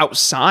when you were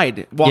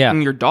outside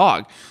walking your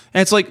dog.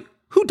 And it's like,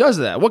 who does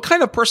that? What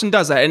kind of person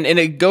does that? And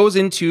it goes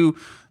into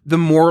the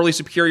morally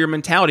superior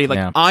mentality.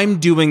 I'm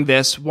doing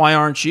this. Why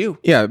aren't you?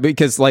 Yeah,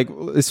 because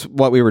it's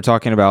what we were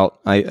talking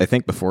about, I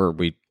think before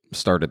we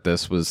started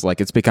this, was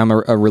it's become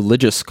a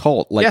religious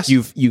cult. Yes.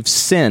 You've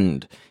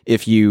sinned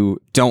if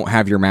you don't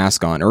have your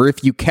mask on, or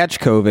if you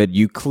catch COVID,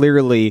 you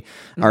clearly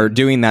are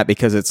doing that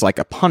because it's like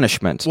a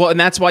punishment. Well, and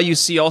that's why you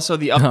see also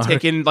the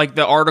uptick in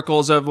the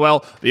articles of,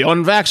 the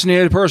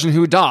unvaccinated person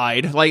who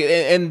died,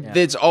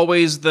 it's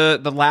always the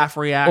laugh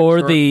reaction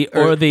or the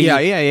or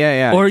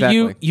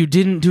exactly. you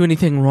didn't do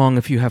anything wrong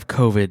if you have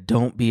COVID,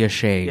 don't be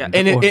ashamed.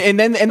 Yeah. And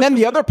then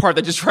the other part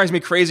that just drives me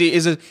crazy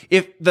is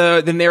if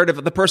the narrative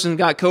of the person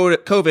got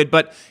COVID,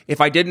 but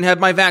if I didn't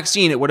have my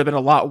vaccine, it would have been a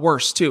lot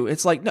worse too.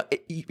 It's like, no,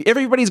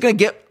 everybody's going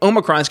to get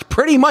Omicron. It's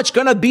pretty much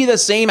going to be the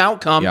same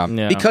outcome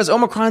because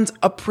Omicron's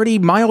a pretty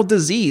mild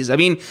disease. I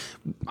mean,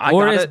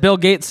 as Bill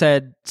Gates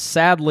said,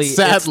 sadly,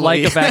 it's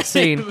like a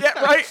vaccine. Yeah,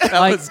 right.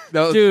 That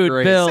was dude,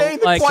 great. Bill, saying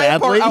the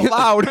quiet part out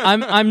loud.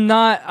 I'm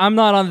not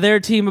on their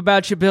team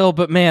about you, Bill,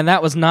 but man,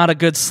 that was not a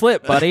good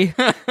slip, buddy.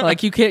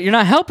 You're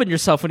not helping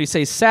yourself when you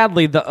say,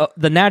 sadly,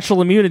 the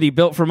natural immunity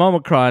built from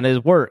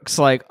Omicron works.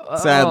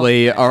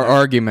 Sadly, our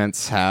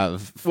arguments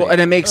have failed. Well,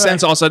 and it makes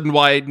sense all of a sudden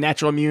why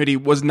natural immunity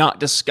was not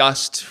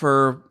discussed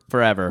for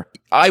forever.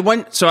 I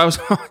was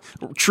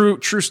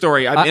true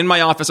story. I'm in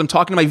my office. I'm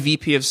talking to my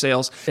VP of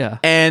sales. Yeah.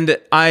 And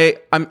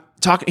I'm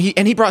talking.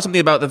 He brought something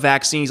about the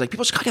vaccine. He's like,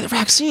 people just gotta get the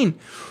vaccine.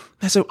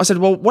 I said,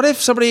 well, what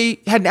if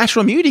somebody had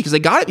natural immunity because they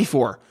got it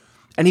before?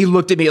 And he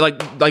looked at me like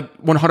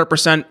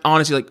 100%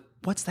 honestly, like,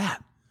 what's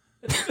that?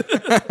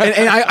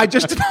 and I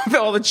just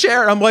fell on the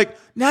chair. And I'm like,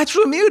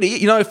 natural immunity.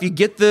 If you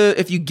get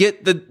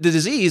the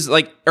disease,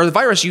 or the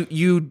virus,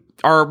 you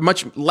are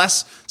much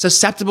less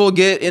susceptible to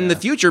get in the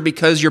future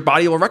because your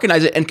body will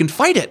recognize it and can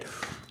fight it.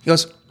 He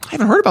goes, I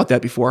haven't heard about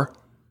that before.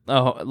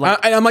 Oh,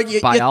 and I'm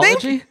like,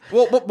 biology?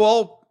 You think?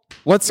 Well.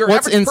 What's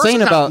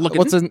insane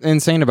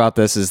about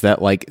this is that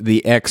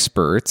the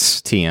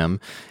experts,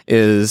 TM,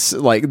 is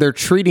they're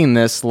treating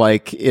this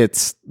like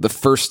it's the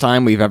first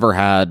time we've ever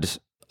had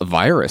a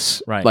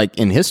virus, right?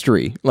 In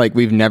history,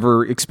 we've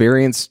never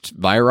experienced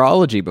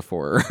virology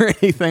before or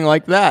anything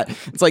like that.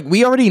 It's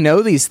we already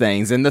know these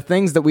things, and the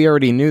things that we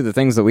already knew, the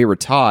things that we were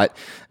taught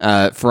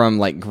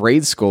from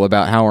grade school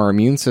about how our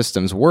immune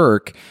systems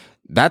work,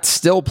 that's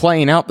still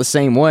playing out the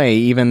same way,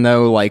 even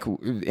though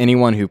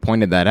anyone who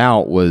pointed that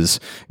out was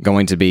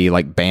going to be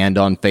banned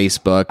on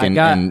Facebook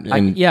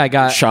and I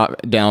got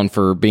shot down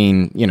for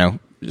being,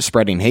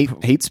 spreading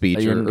hate speech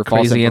You're or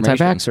false crazy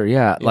information. anti-vaxxer,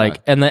 yeah.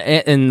 Like, and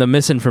the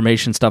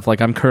misinformation stuff.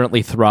 Like, I'm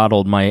currently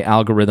throttled. My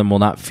algorithm will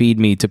not feed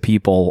me to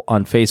people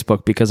on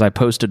Facebook because I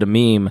posted a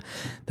meme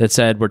that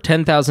said, "We're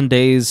 10,000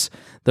 days.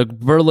 The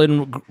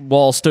Berlin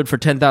Wall stood for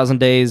 10,000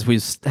 days.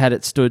 We've had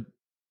it stood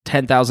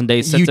 10,000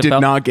 days since You it did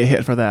fell." not get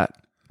hit for that.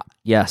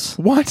 Yes,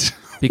 What?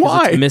 because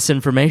Why? it's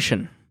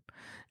misinformation.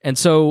 And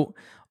so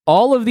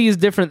all of these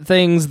different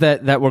things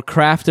that were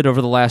crafted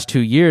over the last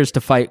 2 years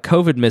to fight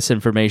COVID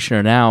misinformation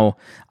are now,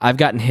 I've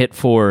gotten hit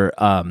for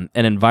an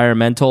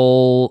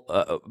environmental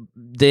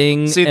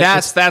ding. See, And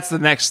that's the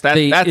next step.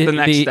 That's the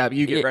next step.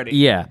 You get ready.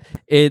 Yeah.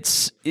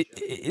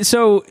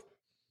 So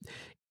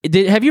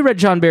have you read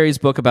John Barry's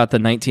book about the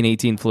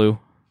 1918 flu?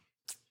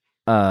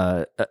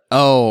 About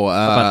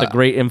the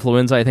Great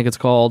Influenza, I think it's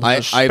called.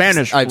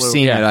 Spanish I've flu.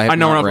 seen it. I have I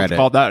know not we're read not it.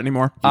 called that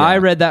anymore. I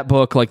read that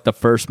book like the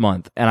first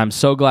month, and I'm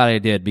so glad I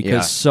did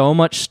because so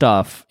much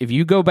stuff. If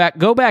you go back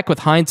with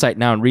hindsight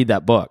now and read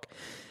that book,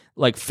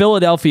 like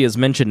Philadelphia is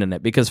mentioned in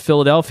it because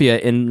Philadelphia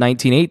in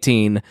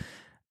 1918,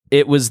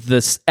 it was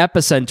this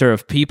epicenter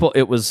of people.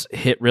 It was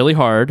hit really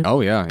hard.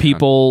 Oh yeah,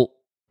 People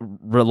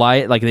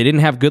they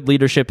didn't have good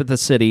leadership at the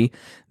city.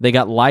 They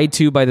got lied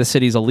to by the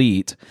city's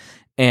elite.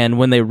 And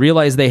when they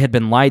realized they had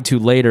been lied to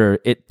later,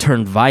 it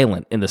turned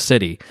violent in the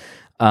city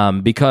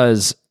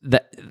because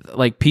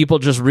people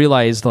just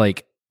realized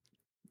like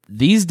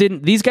these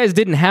guys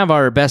didn't have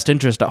our best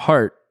interest at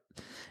heart.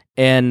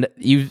 And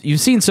you've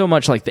seen so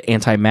much like the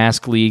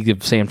Anti-Mask League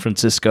of San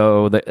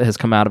Francisco that has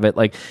come out of it.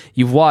 Like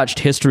you've watched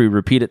history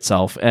repeat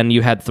itself, and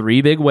you had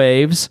 3 big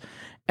waves,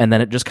 and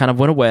then it just kind of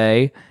went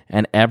away.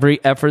 And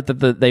every effort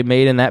that they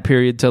made in that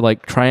period to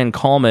like try and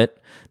calm it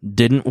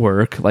didn't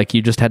work. Like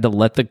you just had to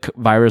let the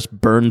virus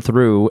burn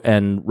through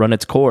and run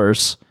its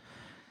course.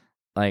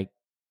 Like,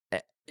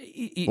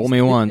 fool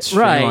me once,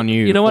 right? shame on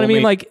you. You know what I mean?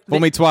 Me, like fool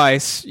me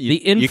twice. You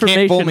can't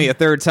information- fool me a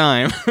third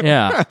time.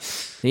 Yeah,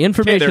 the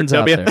information's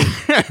out there.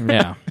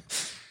 Yeah.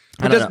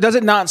 But does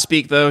it not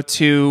speak though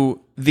to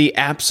the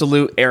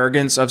absolute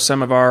arrogance of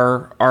some of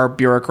our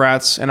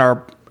bureaucrats and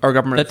our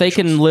government That they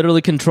officials? can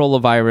literally control a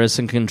virus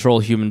and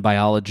control human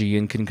biology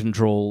and can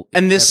control.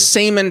 And this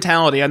same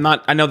mentality, I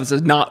know this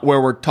is not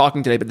where we're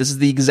talking today, but this is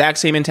the exact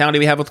same mentality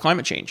we have with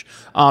climate change.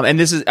 And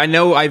this is, I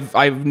know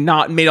I've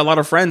not made a lot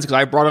of friends because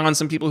I brought on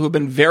some people who have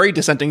been very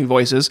dissenting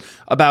voices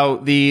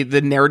about the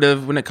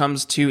narrative when it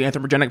comes to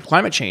anthropogenic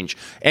climate change,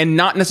 and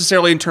not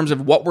necessarily in terms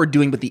of what we're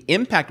doing, but the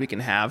impact we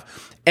can have.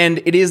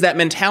 And it is that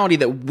mentality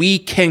that we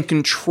can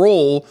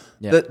control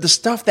the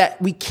stuff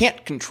that we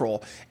can't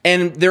control.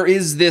 And there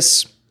is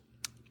this,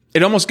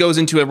 it almost goes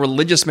into a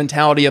religious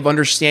mentality of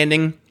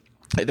understanding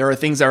that there are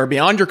things that are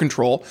beyond your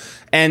control,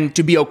 and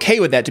to be okay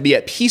with that, to be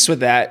at peace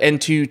with that,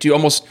 and to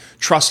almost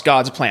trust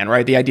God's plan,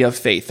 right? The idea of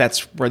faith.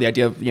 That's where the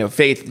idea of,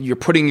 faith, you're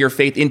putting your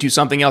faith into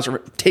something else or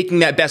taking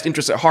that best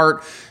interest at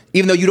heart,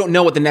 even though you don't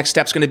know what the next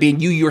step's going to be,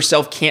 and you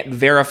yourself can't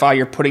verify,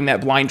 you're putting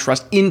that blind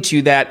trust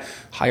into that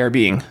higher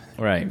being.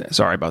 Right.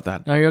 Sorry about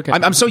that. No, you're okay.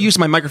 I'm so used to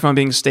my microphone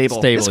being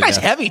stable. This guy's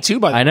heavy too,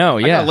 by the way. I know,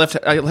 yeah. I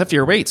gotta lift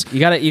your weights. You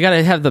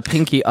gotta have the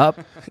pinky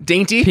up,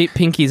 Dainty.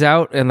 pinky's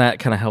out, and that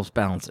kind of helps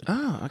balance it.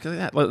 Oh, okay.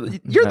 That. Well,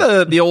 you're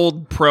the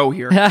old pro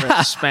here,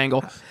 Chris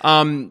Spangle.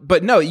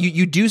 But no,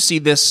 you do see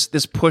this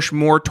push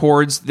more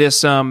towards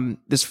this.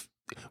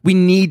 We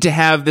need to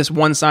have this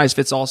one size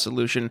fits all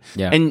solution,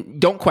 and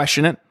don't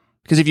question it.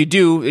 Because if you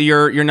do,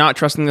 you're not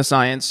trusting the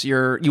science.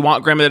 You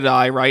want grandma to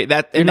die, right?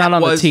 You're not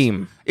on the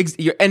team.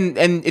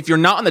 And if you're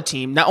not on the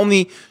team, not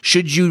only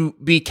should you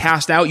be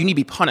cast out, you need to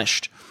be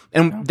punished.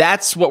 And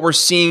that's what we're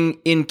seeing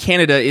in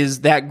Canada,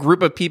 is that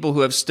group of people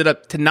who have stood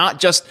up to not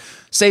just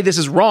say this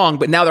is wrong,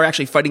 but now they're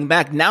actually fighting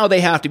back. Now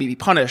they have to be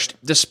punished,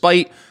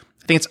 despite,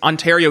 I think it's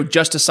Ontario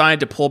just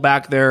decided to pull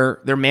back their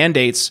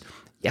mandates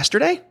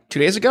yesterday, 2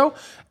 days ago.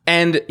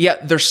 And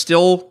yet they're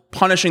still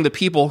punishing the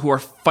people who are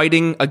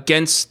fighting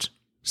against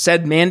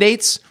said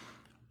mandates.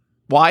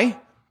 Why?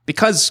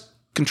 Because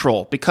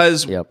control.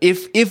 Because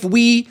if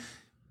we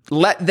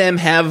let them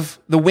have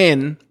the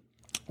win,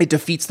 it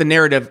defeats the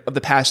narrative of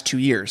the past 2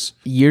 years.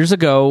 Years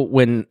ago,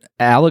 when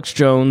Alex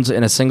Jones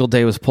in a single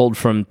day was pulled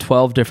from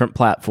 12 different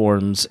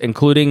platforms,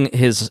 including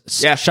his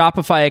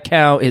Shopify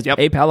account, his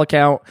PayPal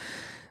account,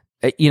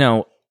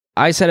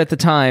 I said at the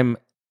time,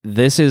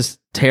 this is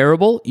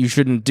terrible. You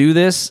shouldn't do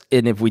this.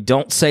 And if we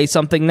don't say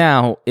something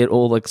now, it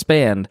will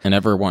expand. And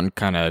everyone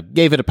kind of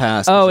gave it a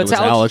pass. Oh, it's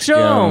Alex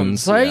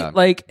Jones, right? Yeah.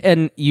 Like,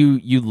 and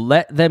you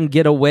let them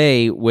get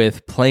away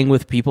with playing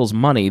with people's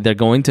money. They're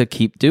going to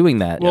keep doing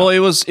that. Well, it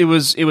was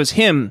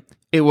him.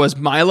 It was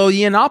Milo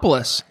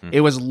Yiannopoulos.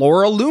 It was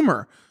Laura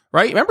Loomer.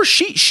 Right? Remember,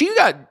 she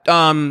got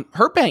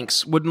her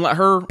banks wouldn't let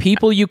her.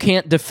 People you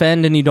can't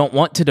defend and you don't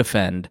want to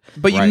defend,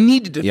 but you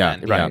need to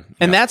defend. Yeah, right?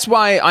 And that's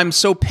why I'm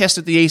so pissed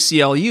at the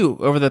ACLU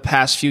over the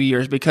past few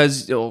years,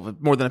 because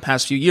more than the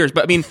past few years.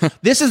 But I mean,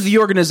 this is the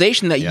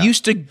organization that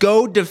used to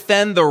go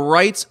defend the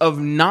rights of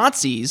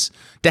Nazis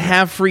to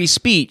have free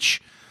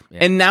speech.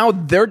 And now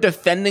they're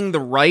defending the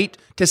right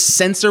to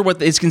censor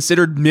what is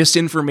considered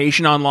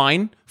misinformation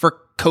online for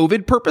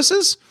COVID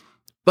purposes.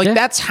 Like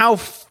that's how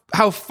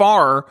how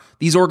far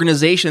these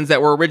organizations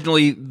that were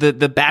originally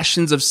the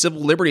bastions of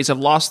civil liberties have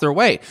lost their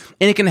way.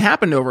 And it can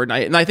happen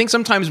overnight. And I think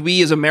sometimes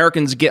we as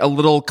Americans get a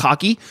little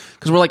cocky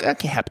because we're like, that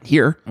can't happen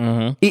here.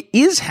 Mm-hmm. It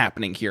is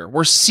happening here.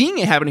 We're seeing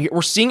it happen here.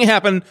 We're seeing it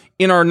happen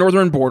in our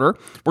northern border.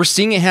 We're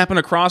seeing it happen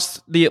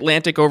across the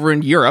Atlantic over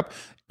in Europe.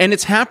 And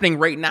it's happening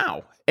right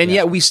now. And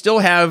yet we still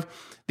have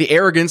the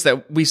arrogance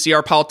that we see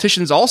our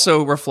politicians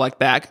also reflect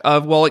back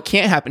of, well, it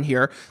can't happen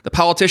here. The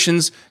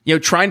politicians,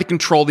 trying to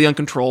control the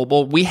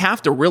uncontrollable. We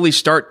have to really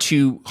start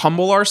to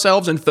humble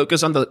ourselves and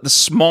focus on the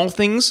small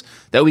things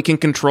that we can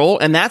control.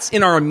 And that's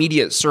in our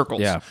immediate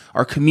circles,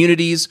 our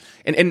communities.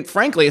 And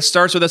frankly, it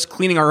starts with us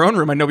cleaning our own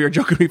room. I know we were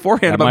joking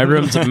beforehand about my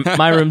room's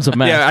a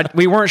mess. Yeah,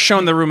 we weren't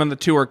shown the room on the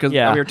tour because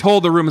we were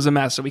told the room is a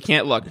mess, so we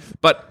can't look.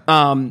 But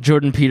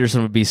Jordan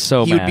Peterson would be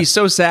so mad. He would be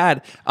so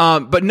sad.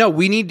 But no,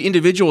 we need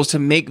individuals to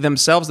make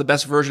themselves the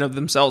best version of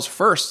themselves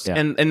first. Yeah.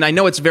 And I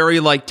know it's very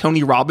like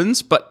Tony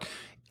Robbins, but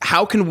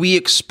how can we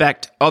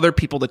expect other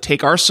people to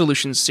take our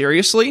solutions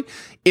seriously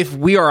if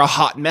we are a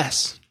hot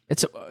mess?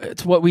 It's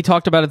what we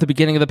talked about at the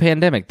beginning of the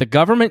pandemic.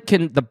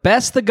 The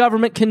best the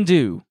government can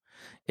do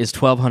is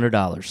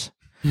 $1,200.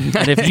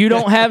 And if you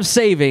don't have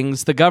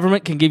savings, the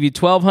government can give you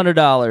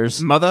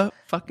 $1,200.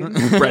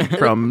 Motherfucking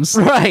breadcrumbs.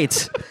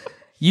 Right.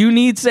 You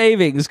need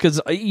savings because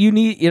you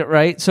need it,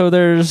 right? So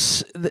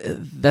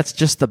that's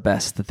just the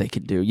best that they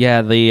can do.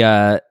 Yeah,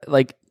 when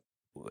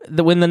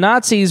the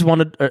Nazis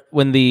wanted,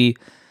 when the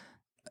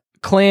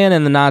Klan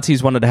and the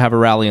Nazis wanted to have a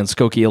rally in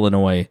Skokie,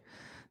 Illinois,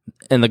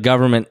 and the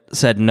government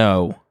said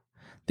no,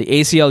 the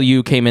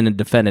ACLU came in and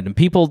defended. And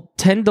people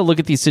tend to look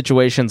at these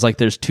situations like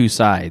there's two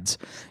sides.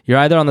 You're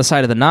either on the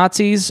side of the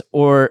Nazis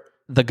or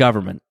the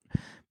government.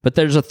 But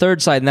there's a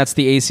third side, and that's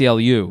the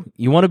ACLU.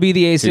 You want to be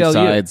the ACLU. Two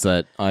sides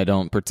that I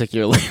don't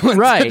particularly want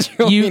right.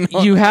 to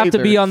You have either.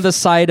 To be on the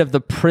side of the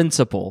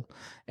principle.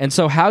 And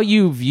so how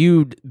you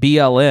viewed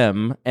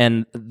BLM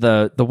and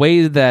the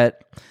way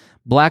that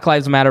Black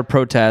Lives Matter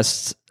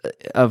protests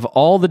of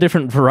all the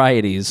different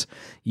varieties,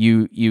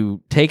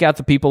 you take out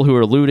the people who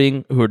are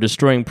looting, who are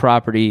destroying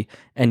property,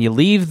 and you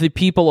leave the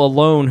people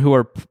alone who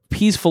are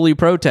peacefully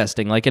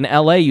protesting. Like in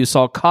LA, you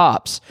saw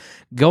cops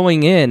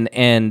going in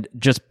and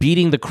just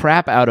beating the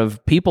crap out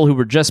of people who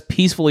were just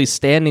peacefully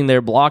standing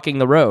there blocking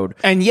the road.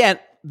 And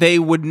yet they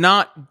would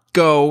not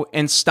go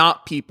and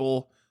stop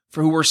people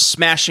who were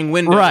smashing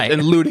windows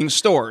and looting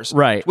stores.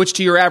 Right. Which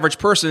to your average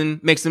person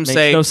makes them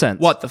say, no sense.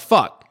 What the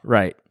fuck?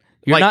 Right.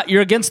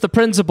 You're against the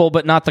principle,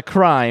 but not the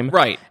crime.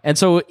 Right. And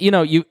so,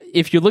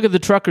 if you look at the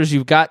truckers,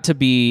 you've got to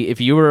be,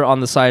 if you were on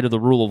the side of the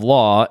rule of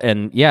law,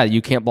 and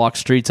you can't block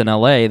streets in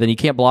LA, then you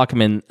can't block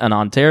them in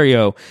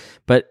Ontario.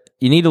 But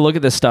you need to look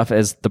at this stuff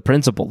as the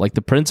principle, like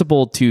the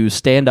principle to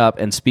stand up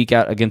and speak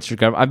out against your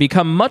government. I've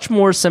become much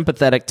more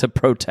sympathetic to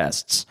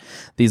protests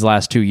these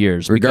last 2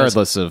 years.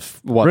 Regardless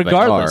of what they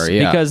are.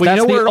 Yeah. Because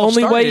that's the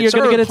only way you're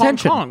going to get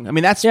attention. Hong Kong. I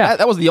mean,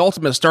 that was the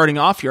ultimate starting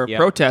off your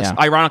protest,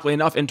 ironically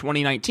enough, in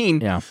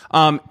 2019. Yeah.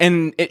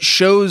 And it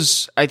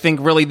shows, I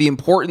think, really the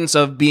importance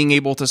of being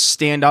able to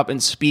stand up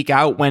and speak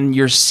out when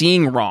you're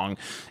seeing wrong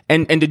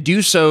and to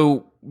do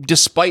so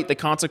despite the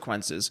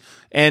consequences.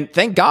 And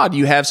thank God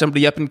you have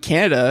somebody up in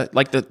Canada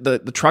like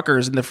the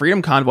truckers and the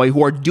Freedom Convoy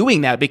who are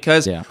doing that,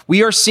 because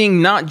we are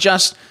seeing not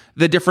just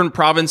the different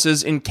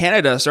provinces in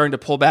Canada starting to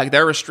pull back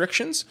their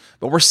restrictions,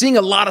 but we're seeing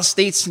a lot of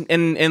states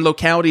and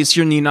localities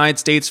here in the United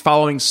States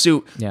following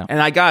suit. Yeah.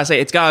 And I gotta say,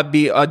 it's gotta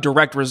be a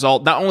direct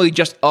result, not only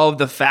just of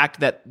the fact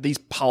that these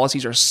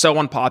policies are so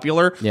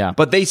unpopular,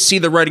 but they see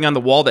the writing on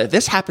the wall that if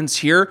this happens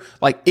here,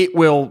 like it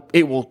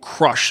will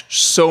crush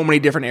so many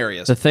different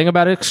areas. The thing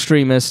about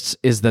extremists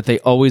is that they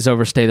always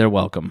overstay their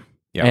welcome.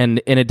 Yep.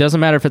 And it doesn't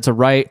matter if it's a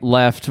right,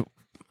 left,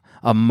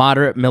 a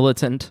moderate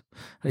militant,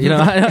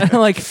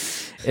 like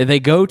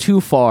they go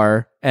too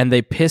far and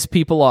they piss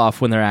people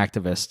off when they're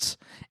activists.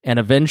 And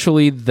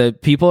eventually the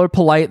people are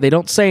polite. They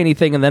don't say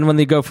anything. And then when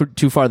they go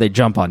too far, they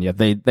jump on you.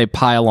 They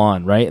pile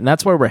on, right? And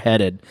that's where we're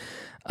headed.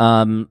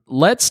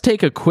 Let's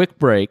take a quick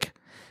break.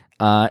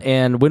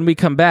 And when we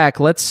come back,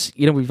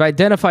 we've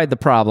identified the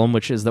problem,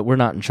 which is that we're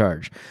not in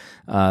charge.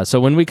 So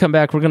when we come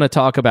back, we're going to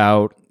talk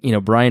about,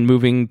 Brian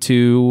moving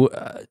to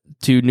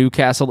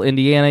Newcastle,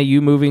 Indiana,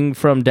 you moving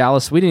from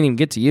Dallas. We didn't even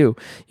get to you.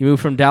 You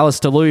moved from Dallas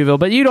to Louisville,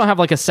 but you don't have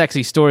like a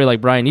sexy story like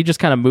Brian. You just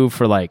kind of moved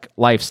for like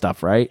life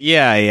stuff, right?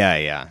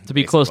 Yeah. To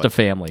be close to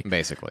family.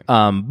 Basically.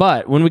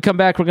 But when we come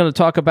back, we're going to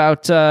talk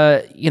about,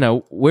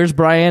 where's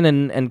Brian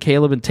and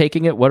Caleb and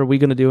taking it? What are we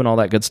going to do and all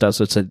that good stuff.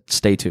 So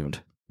stay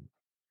tuned.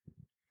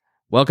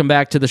 Welcome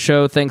back to the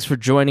show. Thanks for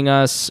joining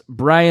us.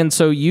 Brian,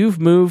 so you've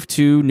moved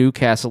to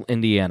Newcastle,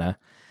 Indiana.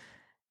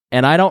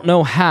 And I don't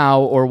know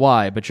how or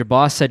why, but your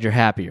boss said you're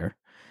happier.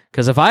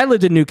 Because if I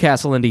lived in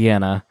Newcastle,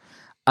 Indiana,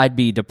 I'd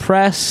be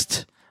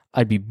depressed,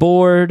 I'd be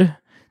bored,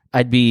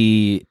 I'd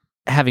be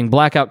having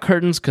blackout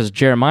curtains because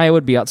Jeremiah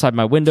would be outside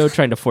my window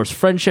trying to force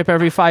friendship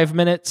every 5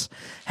 minutes.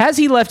 Has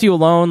he left you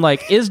alone?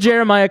 Like, is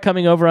Jeremiah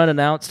coming over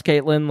unannounced,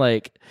 Caitlin?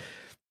 Like,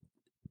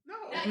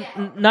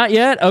 Not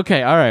yet?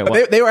 Okay, all right.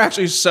 Well, They were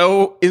actually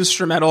so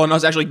instrumental in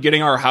us actually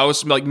getting our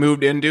house like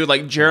moved into.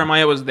 Like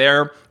Jeremiah was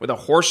there with a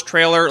horse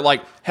trailer,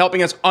 like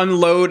helping us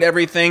unload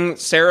everything.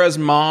 Sarah's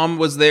mom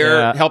was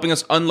there helping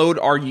us unload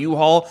our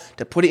U-Haul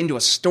to put it into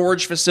a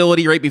storage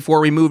facility right before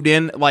we moved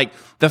in. Like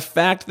the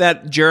fact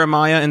that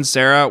Jeremiah and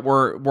Sarah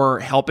were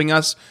helping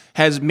us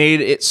has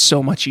made it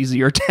so much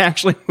easier to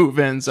actually move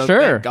in. So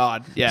thank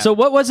God. Yeah. So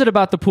what was it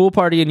about the pool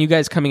party and you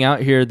guys coming out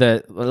here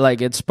that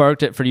like it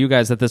sparked it for you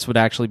guys that this would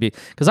actually be?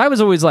 Because I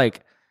was always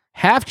like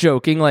half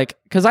joking, like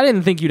because I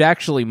didn't think you'd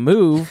actually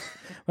move.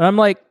 But I'm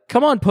like,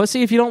 come on,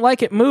 pussy, if you don't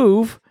like it,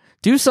 move.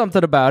 Do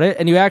something about it,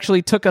 and you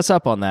actually took us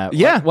up on that.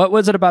 Yeah. What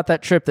was it about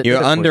that trip that You did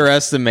it for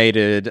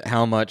underestimated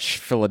how much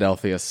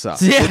Philadelphia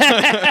sucks.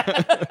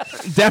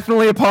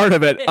 Definitely a part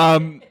of it.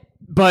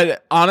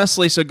 But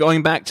honestly, so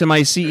going back to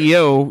my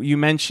CEO, you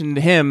mentioned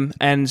him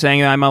and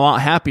saying I'm a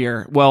lot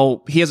happier.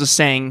 Well, he has a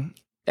saying,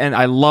 and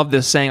I love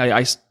this saying.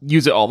 I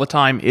use it all the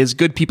time, is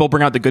good people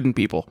bring out the good in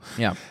people.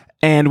 Yeah.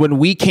 And when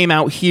we came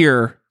out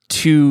here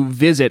to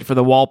visit for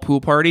the wall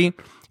pool party,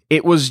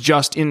 it was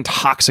just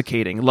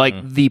intoxicating, like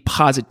the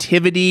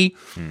positivity.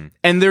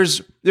 And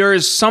there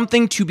is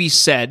something to be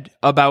said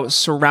about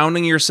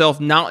surrounding yourself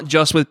not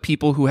just with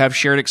people who have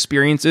shared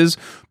experiences,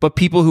 but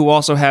people who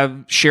also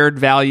have shared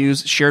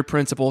values, shared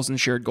principles, and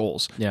shared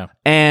goals. Yeah.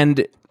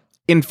 And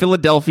in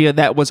Philadelphia,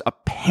 that was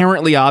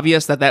apparently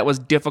obvious that was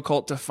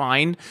difficult to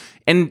find.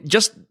 And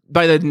just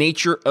by the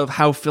nature of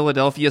how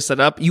Philadelphia is set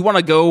up, you want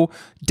to go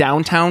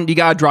downtown, you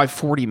got to drive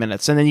 40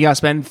 minutes and then you got to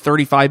spend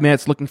 35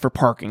 minutes looking for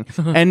parking.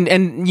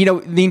 and you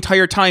know, the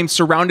entire time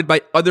surrounded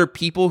by other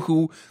people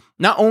who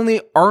not only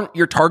aren't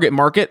your target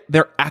market,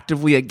 they're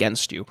actively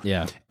against you.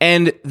 Yeah.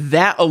 And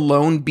that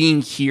alone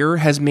being here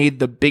has made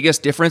the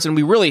biggest difference. And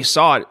we really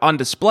saw it on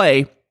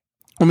display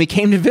when we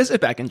came to visit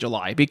back in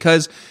July,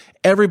 because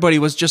everybody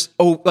was just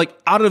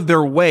out of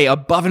their way,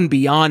 above and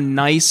beyond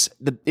nice.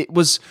 It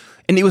was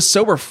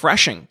so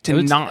refreshing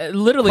to not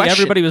literally question.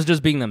 Everybody was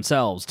just being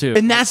themselves too.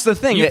 And that's the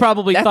thing. You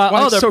probably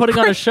thought, they're putting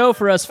on a show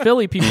for us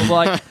Philly people.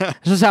 Like,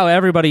 this is how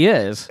everybody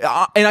is.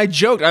 And I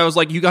joked, I was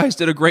like, you guys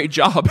did a great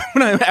job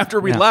after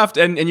we left.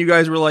 And you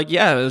guys were like,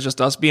 yeah, it was just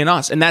us being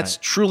us. And that's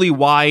truly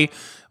why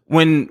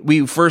when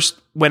we first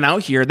went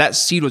out here, that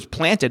seed was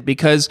planted,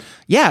 because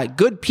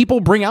good people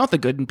bring out the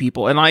good in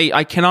people. And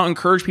I cannot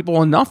encourage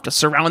people enough to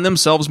surround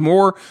themselves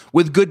more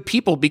with good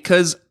people,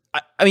 because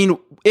I mean,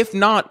 if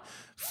not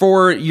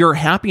for your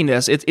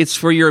happiness, it's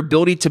for your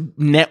ability to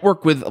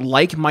network with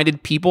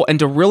like-minded people and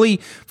to really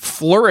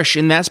flourish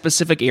in that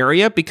specific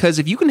area. Because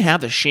if you can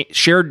have the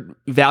shared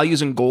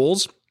values and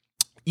goals,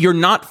 you're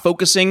not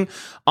focusing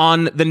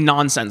on the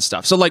nonsense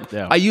stuff. So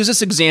I use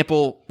this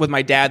example with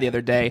my dad the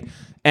other day,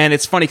 and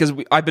it's funny because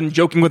I've been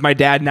joking with my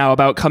dad now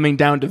about coming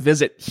down to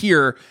visit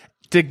here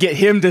to get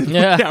him to come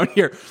down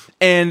here.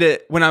 And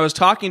when I was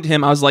talking to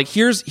him, I was like,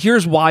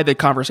 here's why the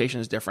conversation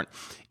is different.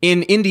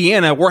 In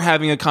Indiana, we're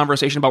having a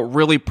conversation about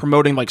really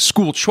promoting like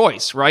school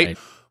choice, right?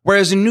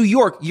 Whereas in New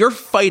York, you're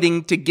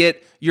fighting to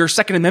get your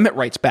Second Amendment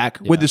rights back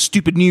with the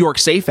stupid New York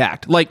SAFE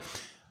Act. Like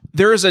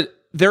there is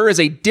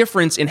a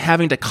difference in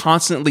having to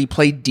constantly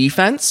play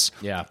defense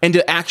and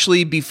to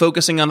actually be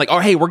focusing on like, oh,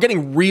 hey, we're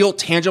getting real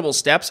tangible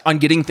steps on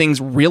getting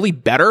things really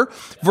better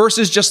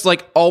versus just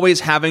like always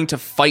having to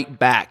fight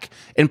back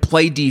and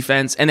play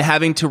defense and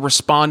having to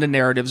respond to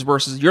narratives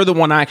versus you're the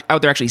one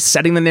out there actually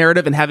setting the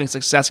narrative and having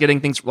success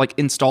getting things like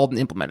installed and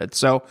implemented.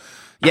 So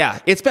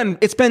it's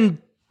been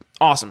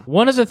awesome.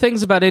 One of the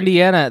things about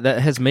Indiana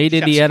that has made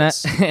Indiana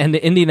and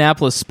the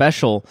Indianapolis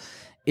special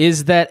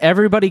is that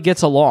everybody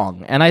gets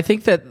along. And I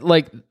think that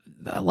like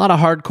a lot of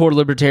hardcore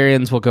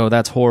libertarians will go,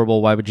 that's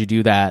horrible, why would you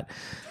do that?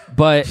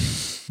 But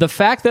the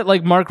fact that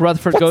like Mark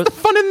Rutherford goes, the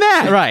fun in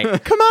that?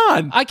 Right. Come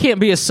on. I can't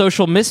be a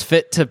social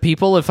misfit to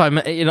people if I'm,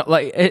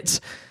 like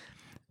it's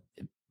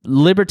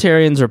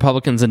libertarians,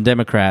 Republicans, and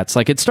Democrats.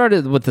 Like it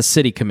started with the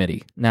city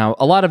committee. Now,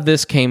 a lot of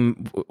this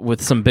came with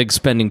some big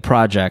spending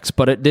projects,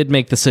 but it did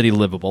make the city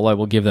livable. I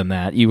will give them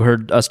that. You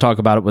heard us talk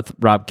about it with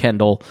Rob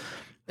Kendall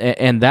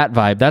and that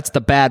vibe. That's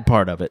the bad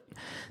part of it.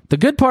 The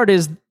good part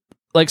is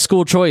like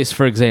school choice,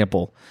 for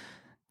example.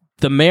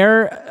 The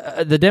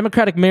mayor, the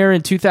Democratic mayor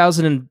in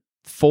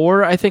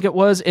 2004, I think it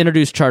was,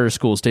 introduced charter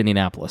schools to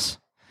Indianapolis.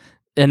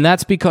 And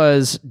that's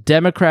because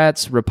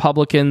Democrats,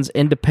 Republicans,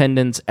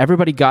 independents,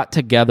 everybody got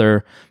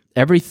together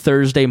every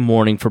Thursday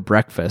morning for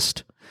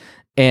breakfast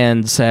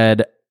and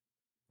said,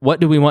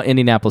 what do we want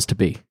Indianapolis to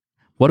be?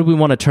 What do we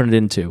want to turn it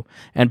into?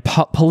 And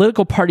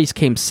political parties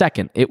came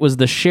second. It was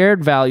the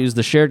shared values,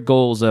 the shared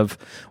goals of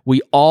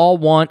we all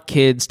want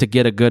kids to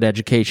get a good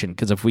education.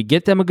 Because if we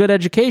get them a good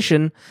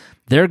education,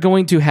 they're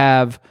going to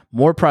have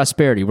more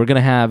prosperity. We're going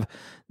to have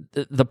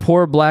the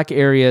poor black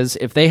areas.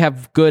 If they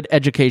have good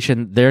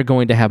education, they're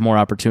going to have more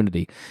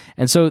opportunity.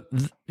 And so,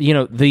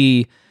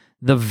 the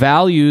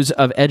values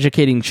of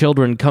educating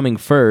children coming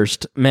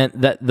first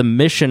meant that the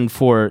mission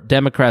for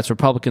Democrats,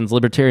 Republicans,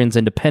 Libertarians,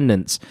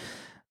 Independents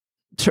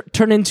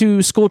turn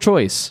into school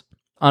choice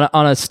on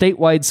a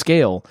statewide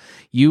scale.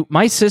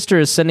 My sister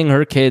is sending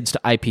her kids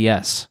to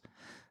IPS.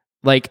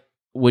 Like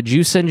would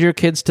you send your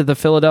kids to the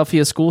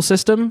Philadelphia school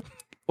system,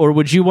 or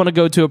would you want to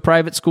go to a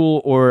private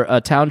school or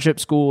a township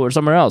school or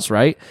somewhere else,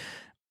 right?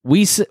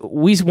 We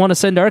want to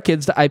send our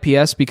kids to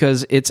IPS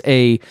because it's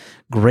a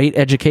great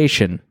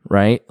education,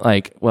 right?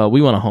 Like, well,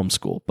 we want to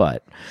homeschool,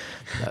 but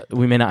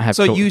we may not have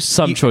some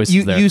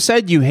choices there. You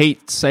said you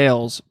hate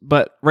sales,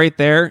 but right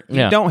there,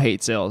 you don't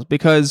hate sales,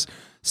 because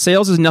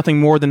sales is nothing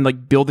more than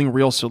like building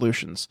real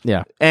solutions.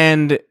 Yeah.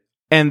 And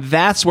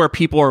that's where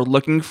people are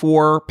looking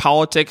for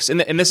politics. And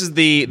this is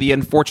the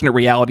unfortunate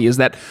reality, is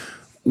that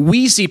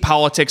we see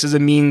politics as a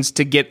means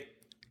to get,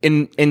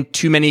 in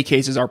too many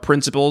cases, our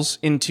principles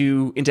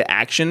into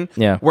action.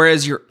 Yeah.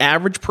 Whereas your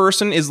average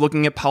person is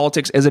looking at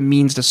politics as a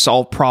means to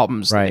solve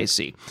problems that they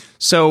see.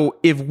 So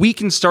if we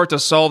can start to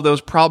solve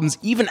those problems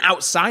even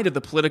outside of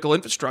the political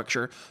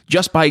infrastructure,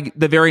 just by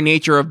the very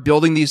nature of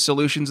building these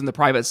solutions in the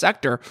private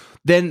sector,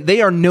 then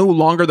they are no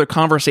longer the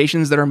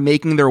conversations that are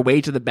making their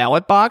way to the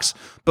ballot box,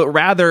 but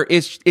rather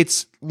it's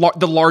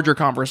the larger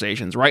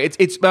conversations, right?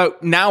 It's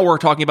about, now we're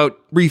talking about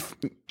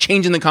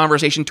changing the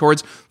conversation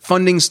towards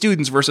funding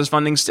students versus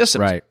funding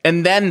systems. Right.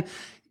 And then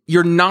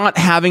you're not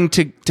having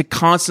to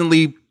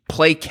constantly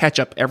play catch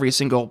up every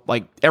single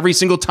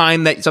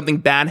time that something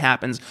bad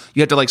happens.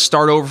 You have to like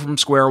start over from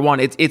square one.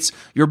 It's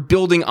you're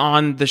building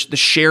on the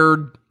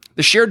shared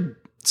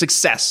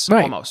success,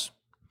 right, almost.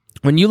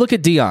 When you look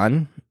at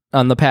Dion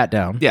on the pat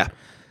down,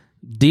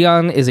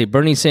 Dion is a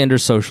Bernie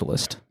Sanders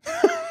socialist.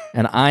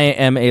 And I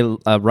am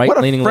a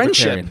right-leaning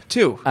libertarian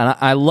too. And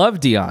I love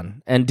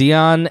Dion. And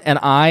Dion and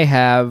I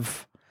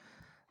have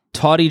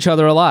taught each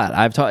other a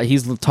lot.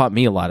 He's taught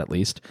me a lot, at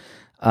least.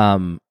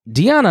 Dion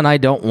and I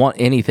don't want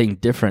anything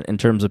different in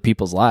terms of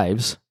people's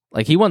lives.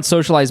 Like, he wants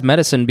socialized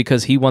medicine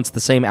because he wants the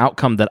same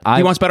outcome that I.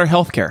 He wants better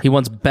healthcare. He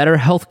wants better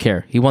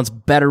healthcare. He wants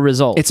better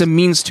results. It's a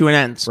means to an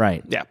end.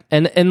 Right. Yeah.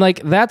 And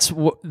like that's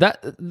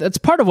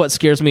part of what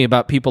scares me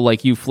about people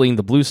like you fleeing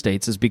the blue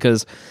states, is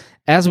because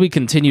as we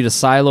continue to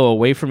silo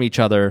away from each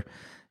other,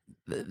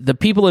 the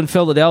people in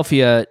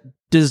Philadelphia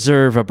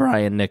deserve a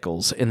Brian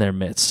Nichols in their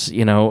midst,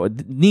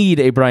 need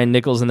a Brian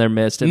Nichols in their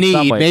midst.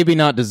 Maybe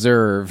not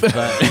deserve,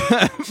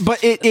 but but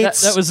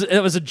it's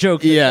that was a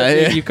joke.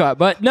 Yeah, you caught,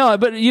 but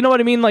you know what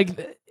I mean.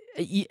 Like,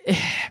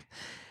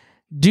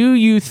 do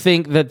you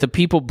think that the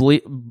people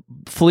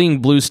fleeing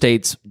blue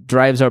states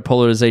drives our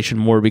polarization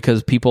more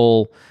because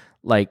people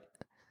like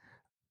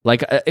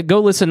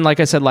go listen, like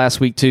I said last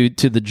week, to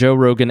the Joe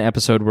Rogan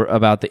episode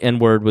about the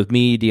N-word with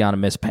me, Deanna,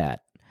 Miss Pat.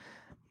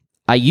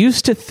 I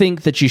used to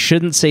think that you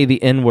shouldn't say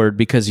the N-word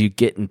because you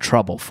get in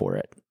trouble for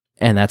it.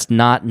 And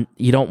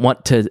you don't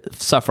want to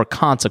suffer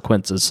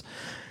consequences.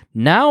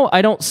 Now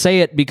I don't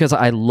say it because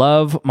I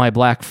love my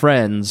black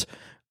friends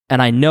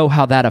and I know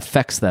how that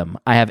affects them.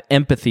 I have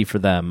empathy for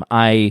them.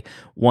 I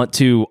want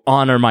to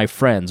honor my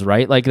friends,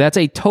 right? Like, that's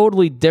a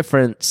totally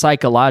different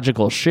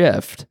psychological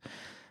shift.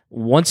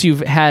 Once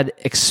you've had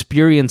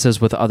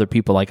experiences with other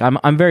people, like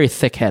I'm very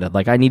thick-headed.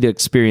 Like, I need to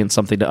experience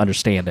something to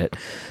understand it.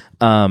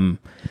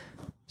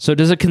 So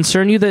does it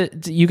concern you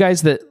that you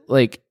guys that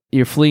like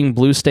you're fleeing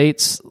blue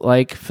states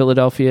like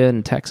Philadelphia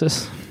and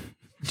Texas?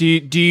 Do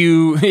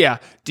you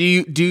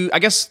I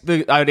guess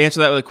I would answer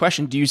that with a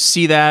question. Do you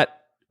see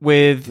that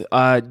with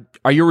are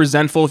you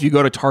resentful if you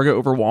go to Target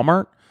over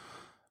Walmart?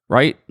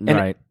 Right?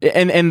 Right.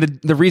 And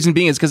the reason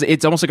being is because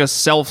it's almost like a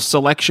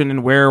self-selection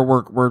in where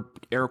we're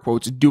air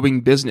quotes doing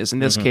business. In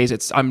this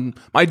case,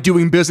 my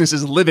doing business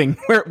is living.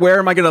 Where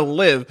am I going to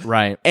live?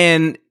 Right.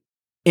 And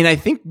I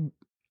think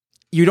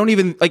you don't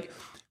even like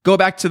go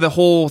back to the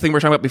whole thing we were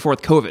talking about before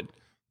with COVID.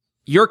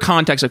 Your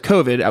context of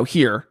COVID out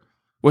here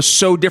was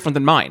so different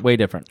than mine. Way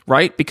different.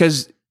 Right?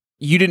 Because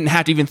you didn't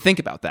have to even think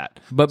about that.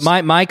 But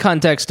my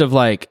context of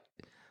like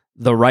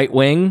the right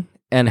wing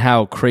and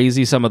how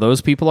crazy some of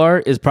those people are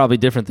is probably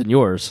different than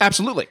yours.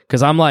 Absolutely.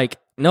 Because I'm like,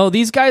 no,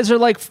 these guys are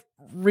like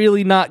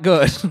really not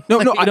good. No,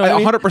 like, no, you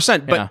know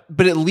 100%.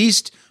 But at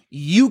least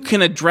you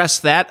can address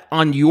that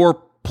on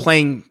your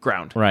playing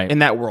ground, right, in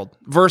that world.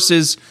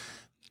 Versus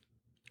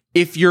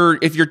if you're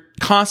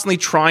constantly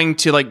trying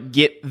to like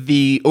get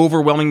the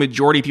overwhelming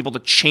majority of people to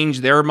change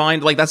their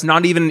mind, like that's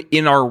not even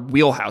in our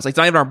wheelhouse. Like, it's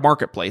not even our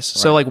marketplace.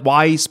 Right. So like,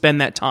 why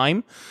spend that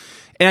time?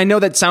 And I know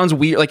that sounds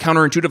weird, like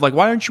counterintuitive, like,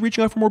 why aren't you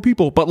reaching out for more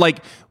people? But like,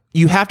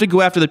 you have to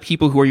go after the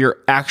people who are your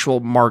actual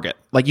market.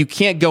 Like, you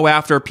can't go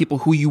after people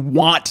who you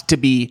want to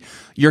be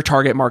your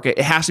target market.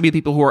 It has to be the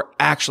people who are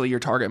actually your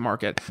target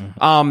market.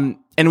 Mm-hmm.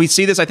 And we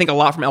see this, I think, a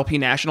lot from LP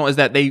National, is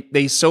that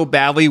they so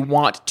badly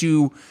want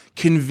to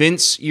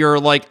convince your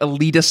like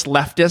elitist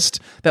leftist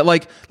that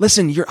like,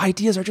 listen, your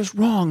ideas are just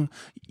wrong.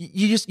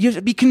 You have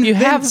to be convinced. You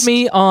have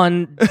me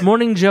on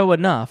Morning Joe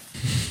enough.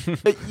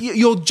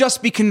 You'll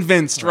just be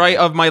convinced, right,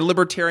 of my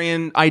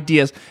libertarian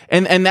ideas.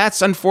 And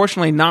that's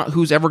unfortunately not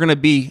who's ever going to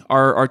be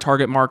our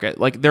target market.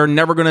 Like, they're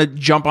never going to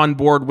jump on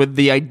board with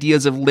the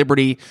ideas of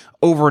liberty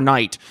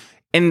overnight.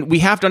 And we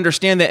have to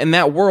understand that in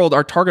that world,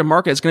 our target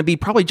market is going to be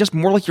probably just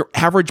more like your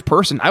average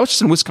person. I was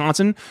just in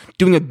Wisconsin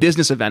doing a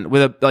business event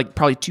with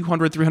probably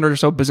 200, 300 or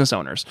so business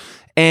owners.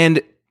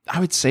 And I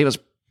would say it was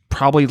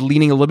probably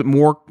leaning a little bit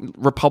more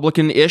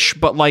Republican-ish,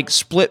 but like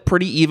split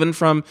pretty even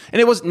from, and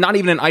it was not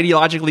even an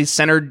ideologically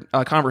centered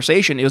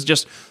conversation. It was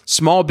just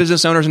small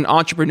business owners and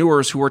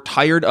entrepreneurs who were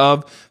tired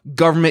of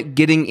government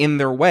getting in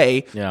their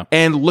way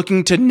and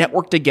looking to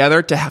network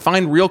together to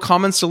find real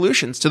common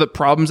solutions to the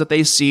problems that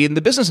they see in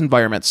the business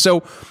environment.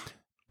 So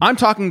I'm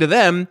talking to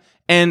them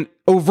and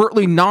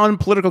overtly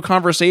non-political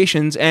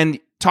conversations and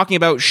talking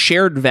about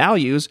shared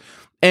values.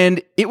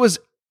 And it was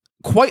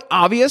quite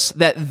obvious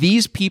that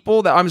these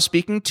people that I'm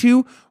speaking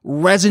to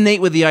resonate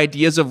with the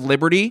ideas of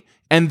liberty,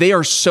 and they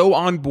are so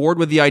on board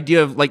with the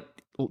idea of like,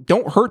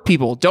 don't hurt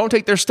people, don't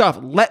take their stuff.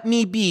 Let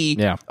me be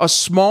a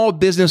small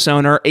business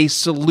owner, a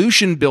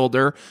solution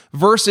builder,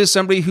 versus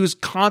somebody who's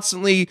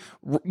constantly,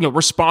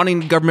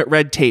 responding to government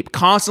red tape,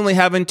 constantly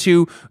having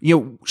to,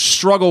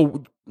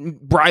 struggle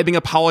bribing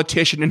a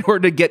politician in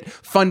order to get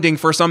funding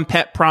for some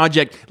pet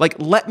project. Like,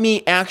 let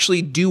me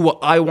actually do what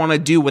I want to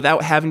do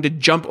without having to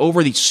jump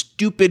over these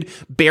stupid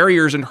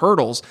barriers and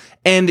hurdles.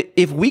 And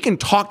if we can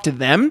talk to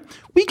them,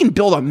 we can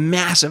build a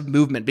massive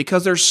movement,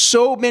 because there's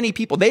so many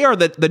people. They are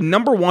the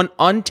number one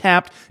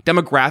untapped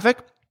demographic.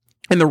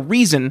 And the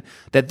reason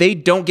that they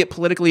don't get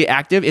politically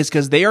active is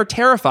because they are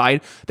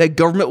terrified that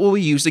government will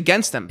be used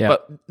against them.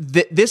 But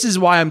this is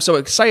why I'm so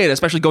excited,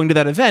 especially going to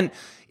that event,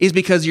 is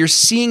because you're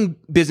seeing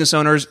business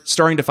owners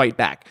starting to fight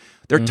back.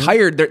 They're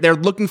tired. They're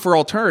looking for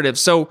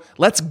alternatives. So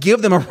let's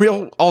give them a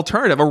real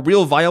alternative, a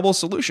real viable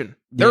solution.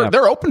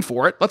 They're open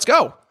for it. Let's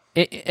go.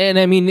 And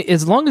I mean,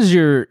 as long as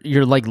you're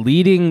like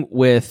leading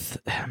with,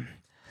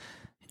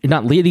 you're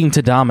not leading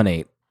to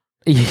dominate.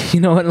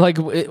 Like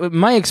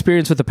my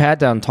experience with the Pat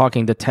Down,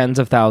 talking to tens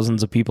of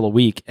thousands of people a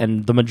week,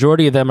 and the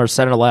majority of them are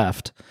center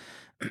left.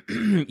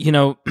 I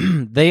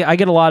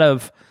get a lot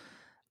of,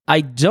 I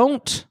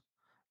don't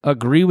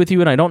agree with you,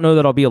 and I don't know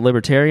that I'll be a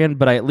libertarian,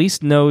 but I at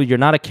least know you're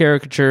not a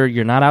caricature.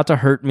 You're not out to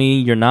hurt me.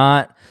 You're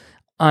not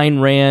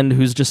Ayn Rand,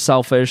 who's just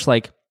selfish.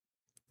 Like,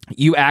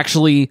 you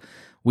actually,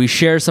 we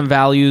share some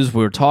values.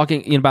 We're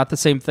talking about the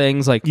same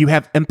things. Like, you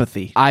have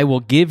empathy. I will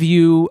give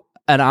you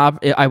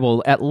I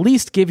will at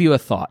least give you a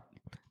thought.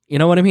 You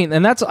know what I mean?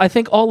 And that's, I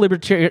think, all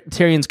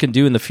libertarians can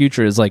do in the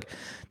future is like,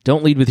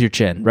 don't lead with your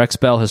chin. Rex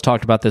Bell has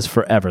talked about this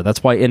forever.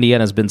 That's why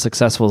Indiana's been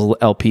successful as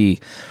LP.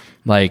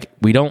 Like,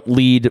 we don't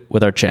lead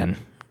with our chin,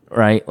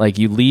 right? Like,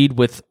 you lead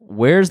with,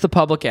 where's the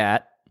public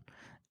at?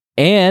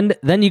 And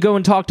then you go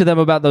and talk to them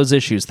about those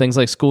issues, things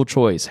like school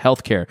choice,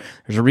 healthcare.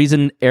 There's a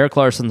reason Eric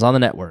Larson's on the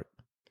network.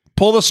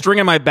 Pull the string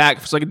on my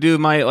back so I can do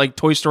my like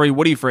Toy Story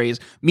Woody phrase.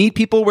 Meet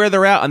people where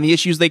they're at on the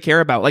issues they care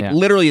about. Like,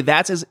 literally,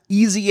 that's as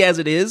easy as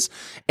it is.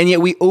 And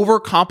yet we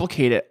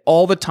overcomplicate it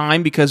all the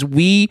time because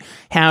we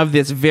have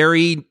this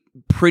very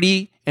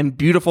pretty and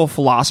beautiful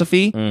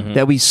philosophy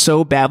that we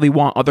so badly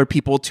want other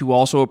people to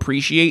also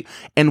appreciate.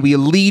 And we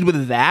lead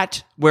with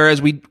that,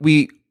 whereas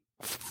we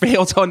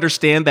fail to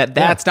understand that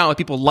that's not what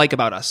people like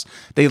about us.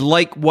 They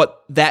like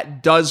what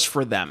that does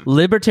for them.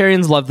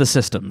 Libertarians love the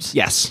systems.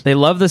 Yes. They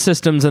love the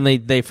systems, and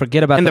they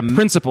forget about the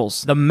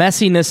principles. The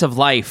messiness of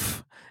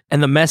life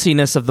and the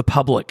messiness of the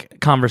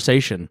public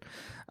conversation.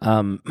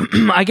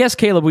 I guess,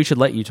 Caleb, we should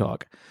let you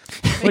talk.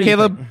 Hey,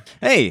 Caleb.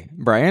 Hey,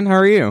 Brian. How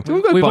are you?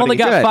 Doing good, We've buddy. only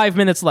got 5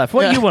 minutes left.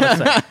 What do you want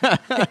to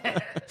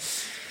say?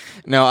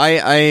 No, I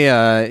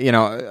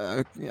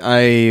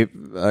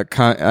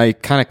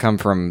kind of come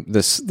from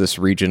this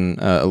region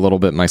a little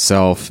bit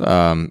myself,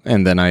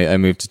 and then I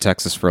moved to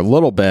Texas for a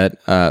little bit.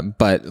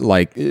 But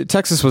like,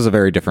 Texas was a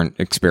very different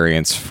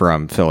experience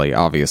from Philly,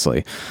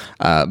 obviously.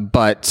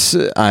 But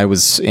I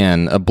was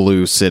in a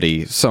blue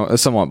city, a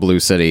somewhat blue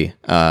city,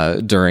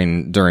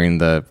 during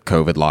the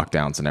COVID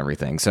lockdowns and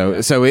everything.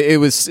 So it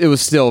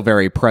was still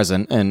very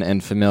present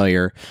and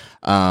familiar.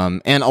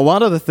 And a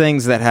lot of the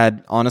things that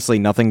had honestly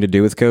nothing to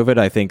do with COVID,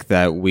 I think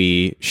that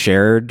we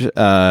shared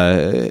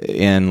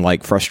in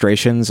like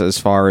frustrations, as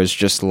far as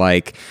just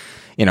like,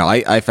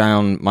 I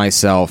found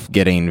myself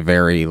getting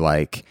very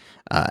like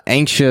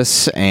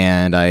anxious,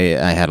 and I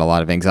had a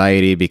lot of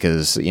anxiety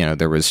because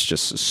there was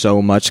just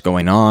so much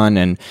going on,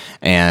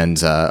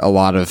 and a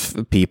lot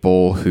of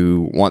people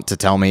who want to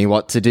tell me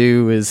what to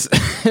do is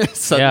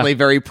suddenly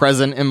very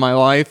present in my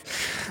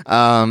life.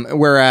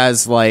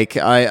 Whereas like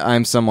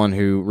I'm someone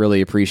who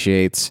really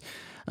appreciates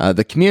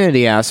the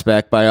community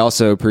aspect, but I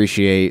also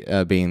appreciate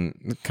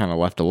being kind of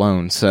left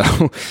alone. So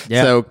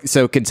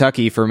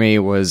Kentucky for me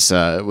was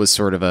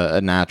sort of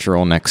a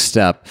natural next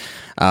step.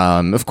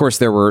 Of course,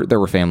 there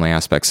were family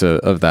aspects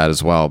of that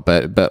as well,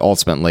 but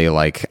ultimately,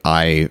 like,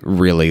 I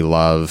really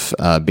love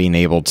being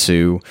able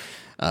to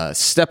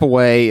step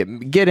away,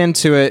 get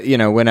into it,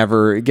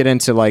 get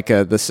into like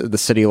the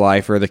city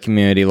life or the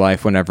community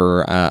life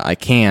whenever I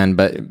can,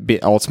 but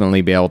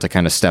ultimately be able to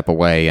kind of step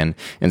away and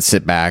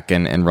sit back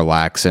and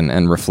relax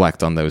and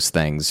reflect on those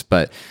things.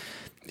 But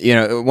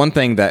one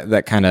thing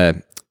that kind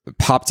of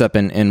popped up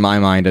in my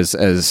mind as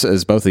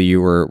both of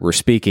you were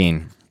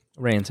speaking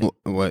Ranting.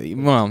 Well,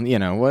 you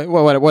know,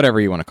 whatever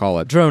you want to call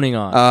it. Droning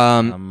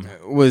on.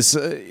 This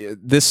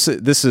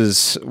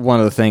is one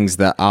of the things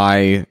that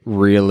I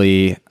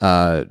really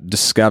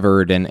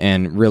discovered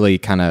and really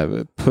kind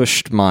of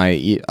pushed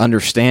my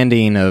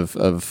understanding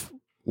of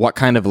what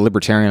kind of a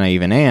libertarian I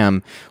even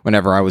am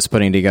whenever I was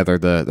putting together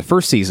the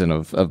first season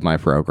of my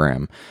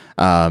program.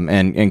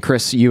 And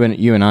Chris, you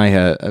and I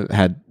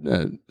had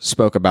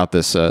spoke about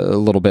this a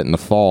little bit in the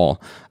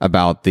fall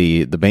about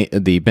the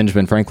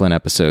Benjamin Franklin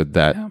episode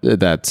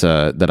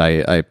that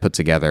I put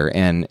together,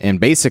 and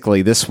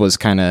basically this was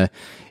kind of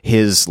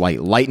his like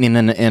lightning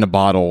in a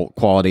bottle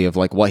quality of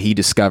like what he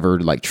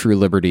discovered like true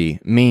liberty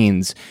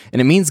means,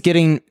 and it means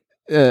getting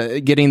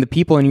the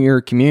people in your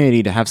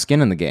community to have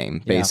skin in the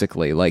game,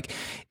 basically. Yeah. Like,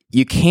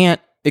 you can't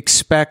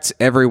expect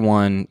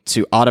everyone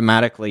to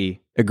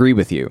automatically agree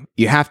with you.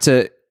 You have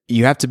to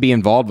be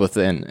involved with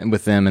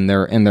them in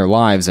their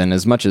lives. And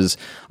as much as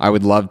I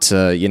would love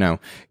to, you know,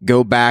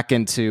 go back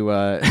into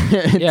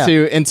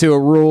into a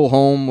rural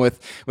home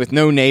with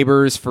no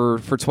neighbors for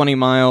 20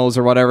 miles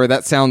or whatever,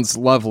 that sounds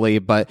lovely.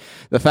 But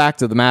the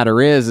fact of the matter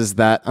is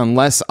that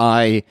unless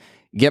I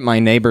get my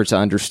neighbor to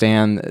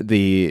understand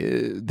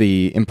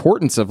the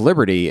importance of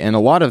liberty, and a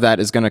lot of that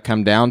is going to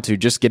come down to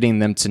just getting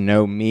them to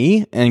know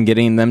me and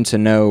getting them to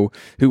know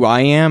who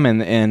I am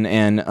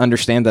and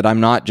understand that I'm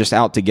not just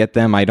out to get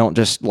them. I don't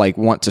just like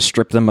want to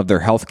strip them of their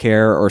health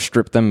care or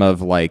strip them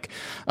of like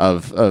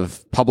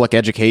of public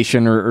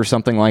education or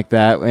something like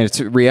that.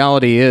 And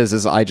reality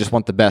is I just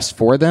want the best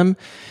for them,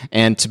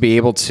 and to be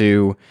able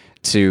to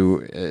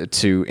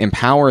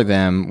empower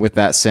them with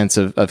that sense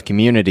of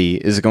community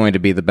is going to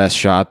be the best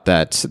shot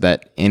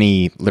that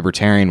any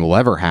libertarian will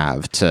ever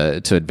have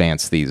to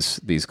advance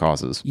these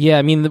causes. Yeah,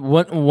 I mean,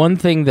 one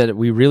thing that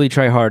we really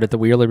try hard at the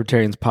We Are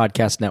Libertarians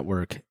podcast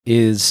network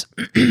is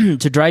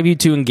to drive you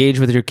to engage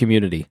with your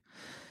community.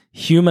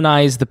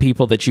 Humanize the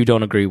people that you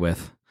don't agree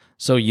with.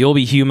 So you'll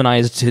be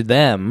humanized to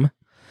them.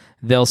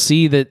 You'll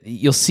see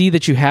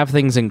that you have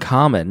things in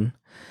common,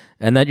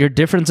 and that your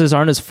differences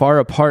aren't as far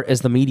apart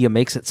as the media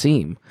makes it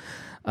seem.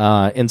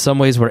 In some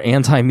ways, we're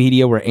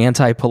anti-media, we're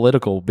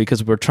anti-political,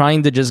 because we're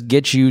trying to just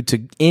get you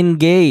to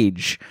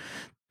engage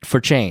for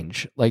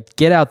change. Like,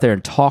 get out there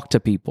and talk to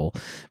people.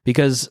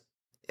 Because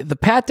the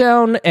Pat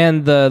Down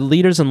and the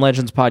Leaders and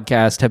Legends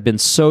podcast have been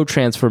so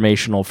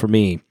transformational for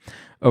me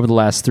over the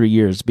last 3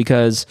 years,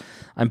 because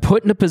I'm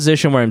put in a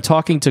position where I'm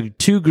talking to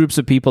two groups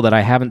of people that I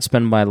haven't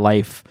spent my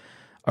life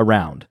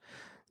around.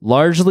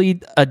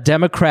 Largely a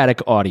Democratic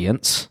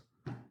audience.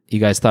 You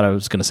guys thought I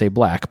was going to say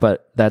black,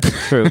 but that's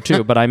true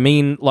too. But I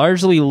mean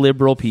largely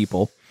liberal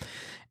people.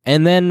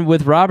 And then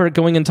with Robert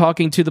going and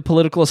talking to the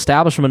political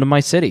establishment of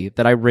my city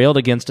that I railed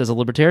against as a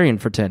libertarian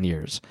for 10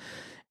 years.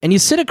 And you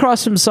sit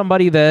across from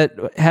somebody that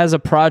has a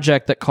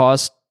project that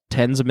costs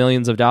tens of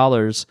millions of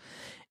dollars,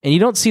 and you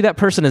don't see that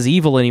person as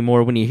evil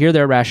anymore. When you hear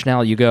their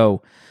rationale, you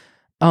go,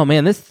 oh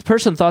man, this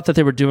person thought that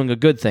they were doing a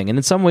good thing. And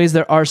in some ways,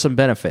 there are some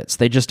benefits.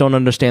 They just don't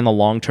understand the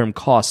long-term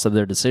costs of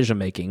their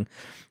decision-making,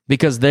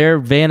 because their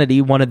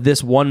vanity wanted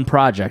this one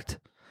project.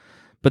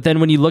 But then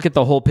when you look at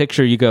the whole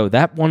picture, you go,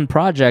 that one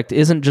project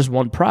isn't just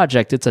one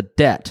project, it's a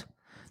debt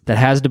that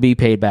has to be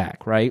paid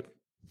back, right?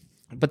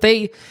 But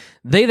they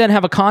then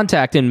have a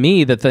contact in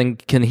me that then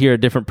can hear a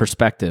different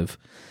perspective.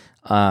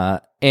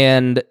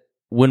 And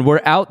when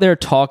we're out there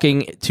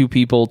talking to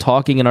people,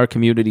 talking in our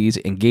communities,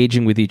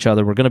 engaging with each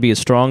other, we're going to be a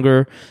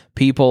stronger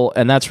people.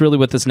 And that's really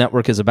what this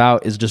network is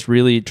about, is just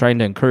really trying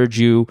to encourage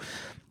you,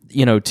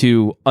 you know,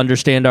 to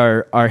understand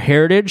our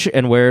heritage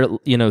and where,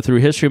 you know, through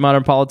history of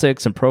modern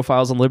politics and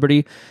Profiles on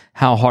Liberty,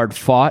 how hard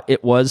fought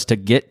it was to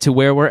get to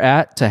where we're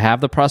at, to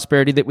have the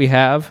prosperity that we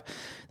have.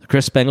 The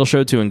Chris Spangle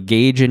Show, to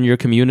engage in your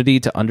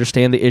community, to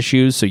understand the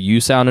issues so you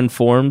sound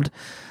informed,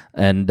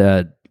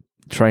 and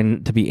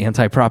trying to be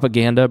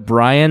anti-propaganda.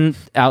 Brian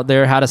out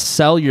there, how to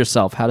sell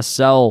yourself, how to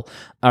sell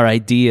our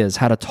ideas,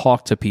 how to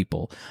talk to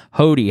people.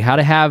 Hody, how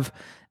to have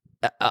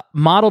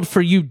modeled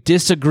for you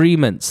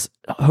disagreements.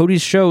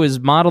 Hody's show is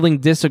modeling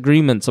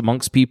disagreements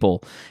amongst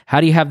people.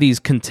 How do you have these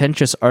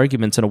contentious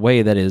arguments in a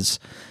way that is,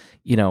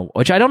 you know,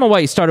 which I don't know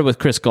why he started with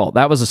Chris Galt.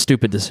 That was a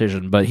stupid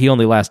decision, but he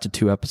only lasted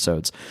 2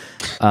 episodes.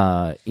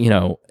 You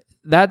know,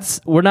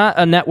 we're not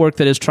a network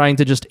that is trying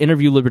to just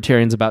interview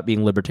libertarians about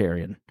being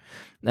libertarian.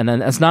 And then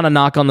that's not a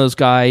knock on those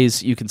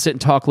guys. You can sit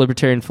and talk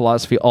libertarian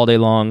philosophy all day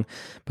long,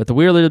 but the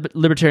We're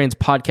Libertarians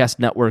podcast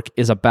network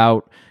is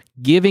about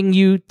giving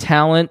you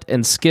talent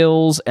and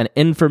skills and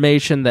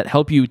information that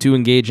help you to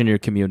engage in your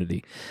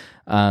community.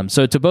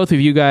 So to both of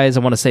you guys, I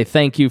want to say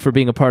thank you for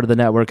being a part of the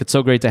network. It's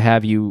so great to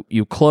have you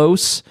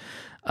close.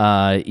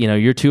 You know,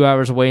 you're 2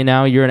 hours away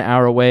now, you're an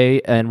hour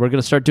away, and we're going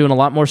to start doing a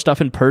lot more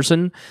stuff in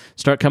person,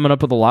 start coming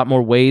up with a lot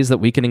more ways that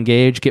we can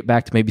engage, get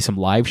back to maybe some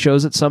live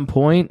shows at some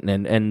point,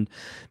 and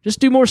just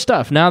do more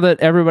stuff now that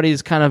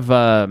everybody's kind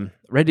of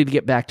ready to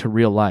get back to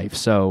real life.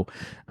 So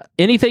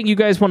anything you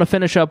guys want to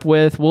finish up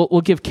with,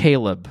 we'll give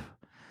Caleb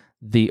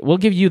we'll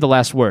give you the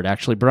last word.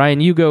 Actually,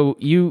 Brian,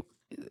 you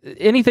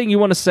anything you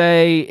want to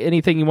say,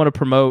 anything you want to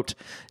promote.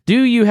 Do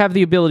you have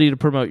the ability to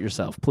promote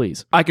yourself,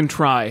 please? I can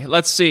try.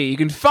 Let's see. You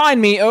can find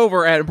me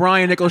over at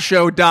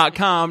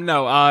BrianNicholsShow.com.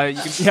 No,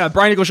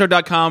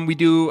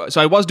 BrianNicholsShow.com.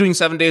 So I was doing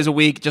 7 days a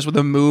week. Just with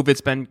the move,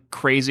 it's been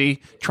crazy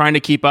trying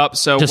to keep up.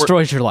 So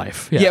destroys your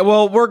life. Yeah,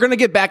 well, we're going to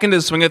get back into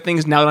the swing of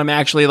things now that I'm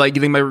actually like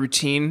getting my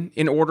routine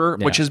in order,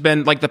 which has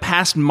been like the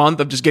past month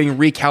of just getting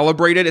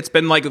recalibrated. It's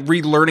been like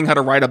relearning how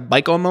to ride a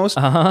bike almost.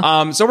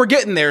 So we're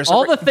getting there. So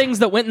all the things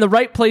that went in the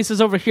right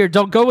places over here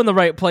don't go in the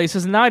right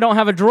places, and now I don't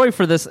have a droid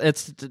for this.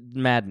 It's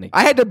maddening.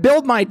 I had to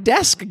build my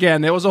desk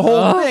again. It was a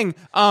whole thing.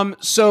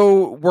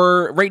 So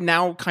we're right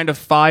now kind of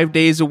 5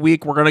 days a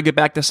week. We're going to get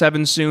back to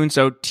 7 soon.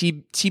 So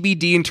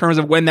TBD in terms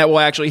of when that will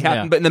actually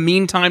happen. Yeah. But in the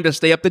meantime, to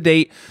stay up to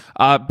date,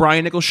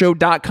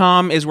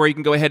 BrianNicholsShow.com is where you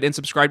can go ahead and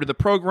subscribe to the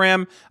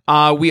program.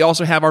 We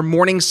also have our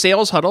morning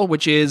sales huddle,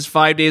 which is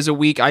 5 days a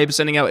week. I am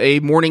sending out a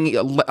morning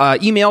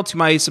email to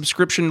my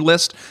subscription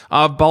list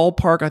of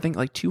ballpark, I think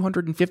like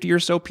 250 or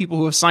so people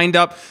who have signed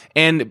up.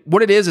 And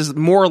what it is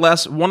more or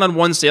less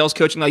one-on-one sales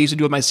coaching that I used to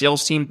do with my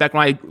sales team back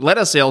when I led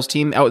a sales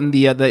team out in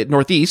the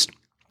Northeast.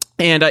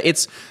 And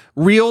it's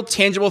real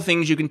tangible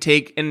things you can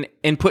take and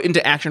put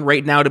into action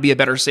right now to be a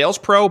better sales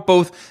pro,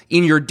 both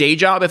in your day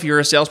job if you're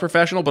a sales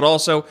professional, but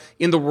also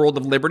in the world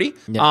of Liberty.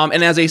 Yeah.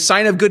 And as a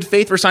sign of good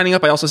faith for signing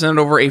up, I also sent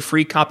over a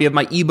free copy of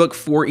my ebook,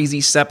 4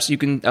 Easy Steps you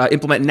can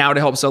implement now to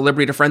help sell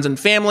Liberty to friends and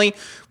family,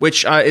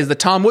 which is the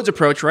Tom Woods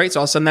approach, right? So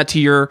I'll send that to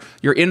your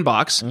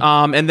inbox.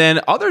 Mm-hmm. And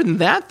then other than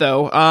that,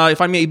 though, if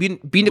I may, B.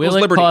 Nichols Liberty.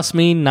 Will it cost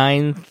me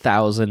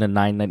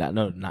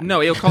 $9,999?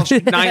 No, it'll cost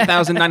you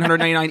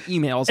 9,999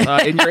 emails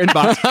in your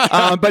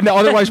inbox. But no,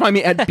 otherwise find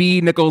me at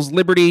B. Nichols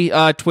Liberty,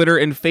 Twitter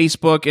and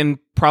Facebook, and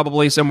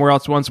probably somewhere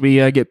else once we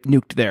get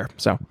nuked there.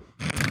 So,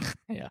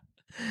 yeah.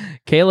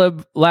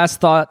 Caleb,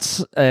 last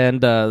thoughts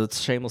and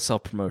shameless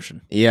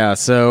self-promotion. Yeah,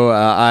 so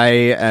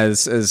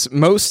as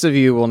most of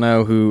you will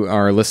know who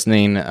are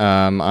listening,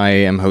 I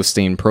am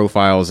hosting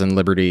Profiles in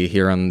Liberty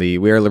here on the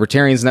We Are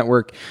Libertarians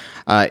Network.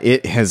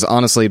 It has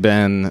honestly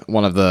been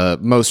one of the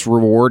most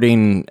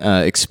rewarding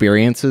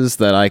experiences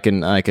that I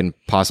can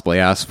possibly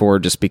ask for,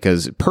 just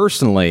because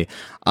personally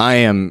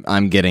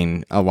I'm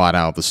getting a lot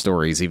out of the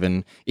stories,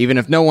 even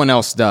if no one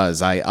else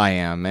does. I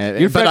am.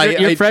 Your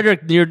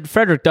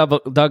Frederick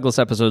Douglass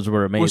episodes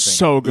were amazing. Was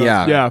so good.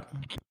 Yeah.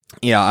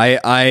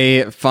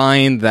 I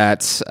find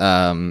that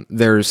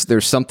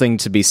there's something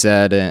to be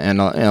said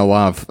and a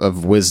lot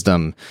of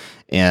wisdom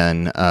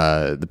in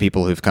the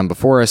people who've come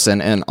before us,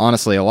 and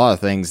honestly, a lot of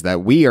things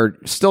that we are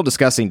still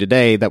discussing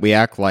today that we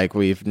act like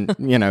we've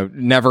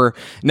never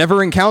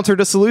encountered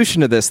a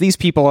solution to this. These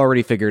people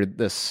already figured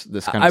this kind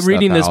of stuff out. I'm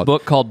reading this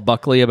book called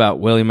Buckley about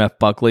William F.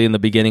 Buckley in the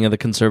beginning of the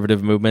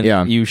conservative movement.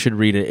 Yeah. You should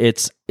read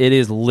it. It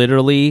is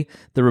literally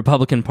the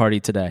Republican Party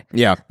today.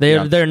 Yeah.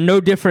 They're no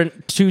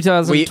different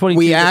 2022.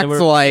 We act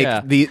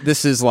like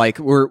this is like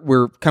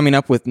we're coming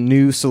up with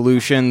new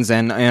solutions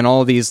and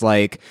all these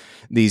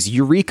these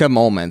eureka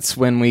moments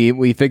when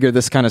we figure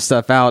this kind of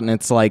stuff out, and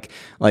it's like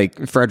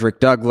Frederick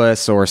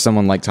Douglass or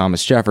someone like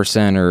Thomas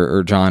Jefferson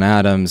or John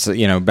Adams,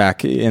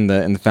 back in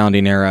the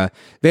founding era,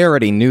 they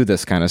already knew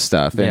this kind of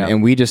stuff,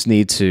 and we just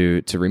need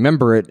to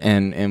remember it,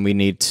 and we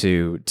need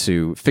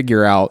to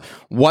figure out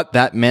what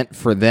that meant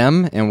for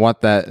them and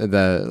what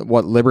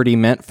liberty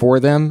meant for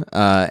them,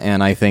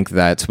 and I think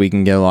that we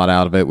can get a lot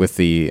out of it with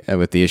the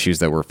issues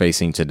that we're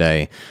facing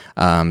today.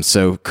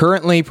 So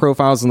currently,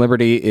 Profiles in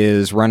Liberty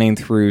is running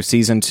through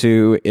Season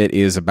 2. It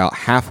is about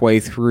halfway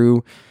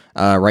through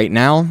right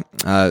now.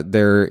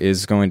 There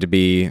is going to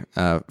be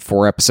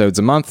 4 episodes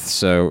a month.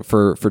 So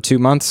for 2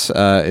 months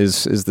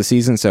is the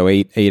season. So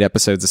eight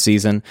episodes a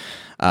season.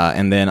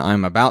 And then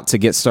I'm about to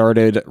get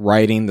started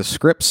writing the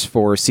scripts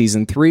for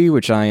Season 3,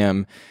 which I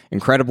am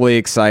incredibly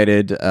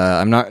excited.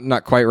 I'm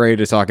not quite ready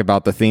to talk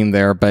about the theme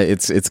there, but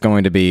it's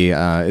going to be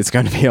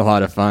a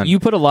lot of fun. You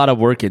put a lot of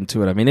work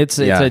into it. I mean, it's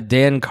a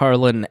Dan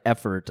Carlin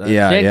effort.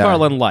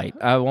 Carlin light.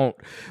 I won't,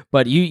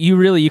 but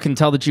you can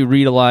tell that you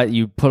read a lot.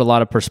 You put a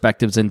lot of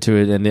perspectives into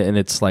it, and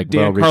it's like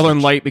Dan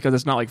Carlin light because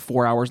it's not like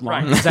 4 hours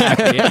long. Right,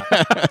 exactly. Yeah.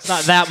 It's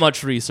not that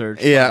much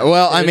research. Yeah.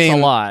 Well, I mean, it's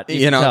a lot.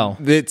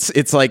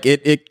 It's like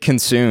it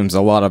consumes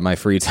a lot of my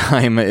free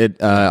time.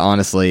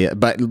 Honestly,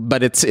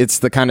 but it's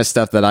the kind of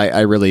stuff that I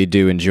really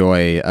do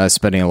enjoy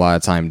spending a lot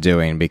of time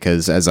doing,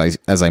 because as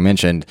I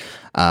mentioned,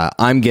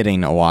 I'm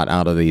getting a lot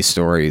out of these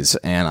stories,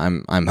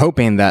 and I'm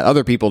hoping that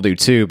other people do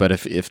too. But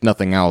if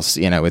nothing else,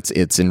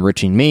 it's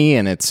enriching me,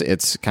 and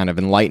it's kind of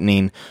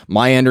enlightening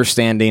my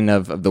understanding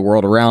of the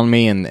world around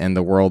me and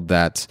the world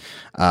that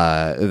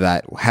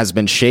has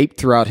been shaped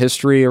throughout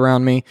history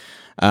around me.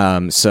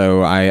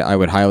 So I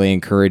would highly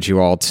encourage you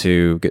all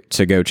to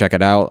go check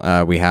it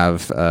out. We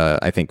have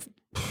I think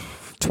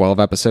 12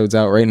 episodes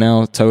out right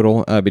now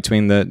total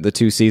between the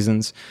 2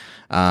 seasons.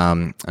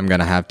 I'm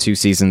gonna have 2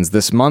 seasons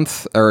this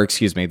month, or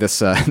excuse me,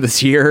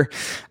 this year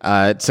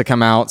to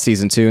come out,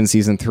 Season 2 and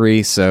Season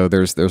 3. So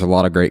there's a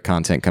lot of great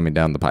content coming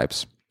down the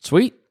pipes.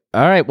 Sweet.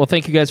 All right. Well,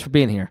 thank you guys for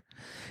being here.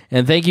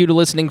 And thank you to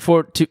listening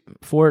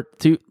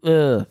to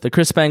the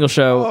Chris Spangle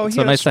Show. Oh, It's he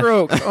had a nice to-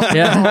 stroke. Oh,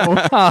 Yeah.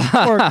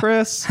 no. Poor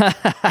Chris.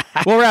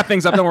 We'll wrap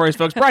things up. Don't worry,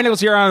 folks. Brian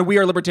Nichols here on We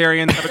Are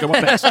Libertarians. Have a good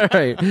one. Thanks. All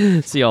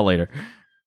right. See y'all later.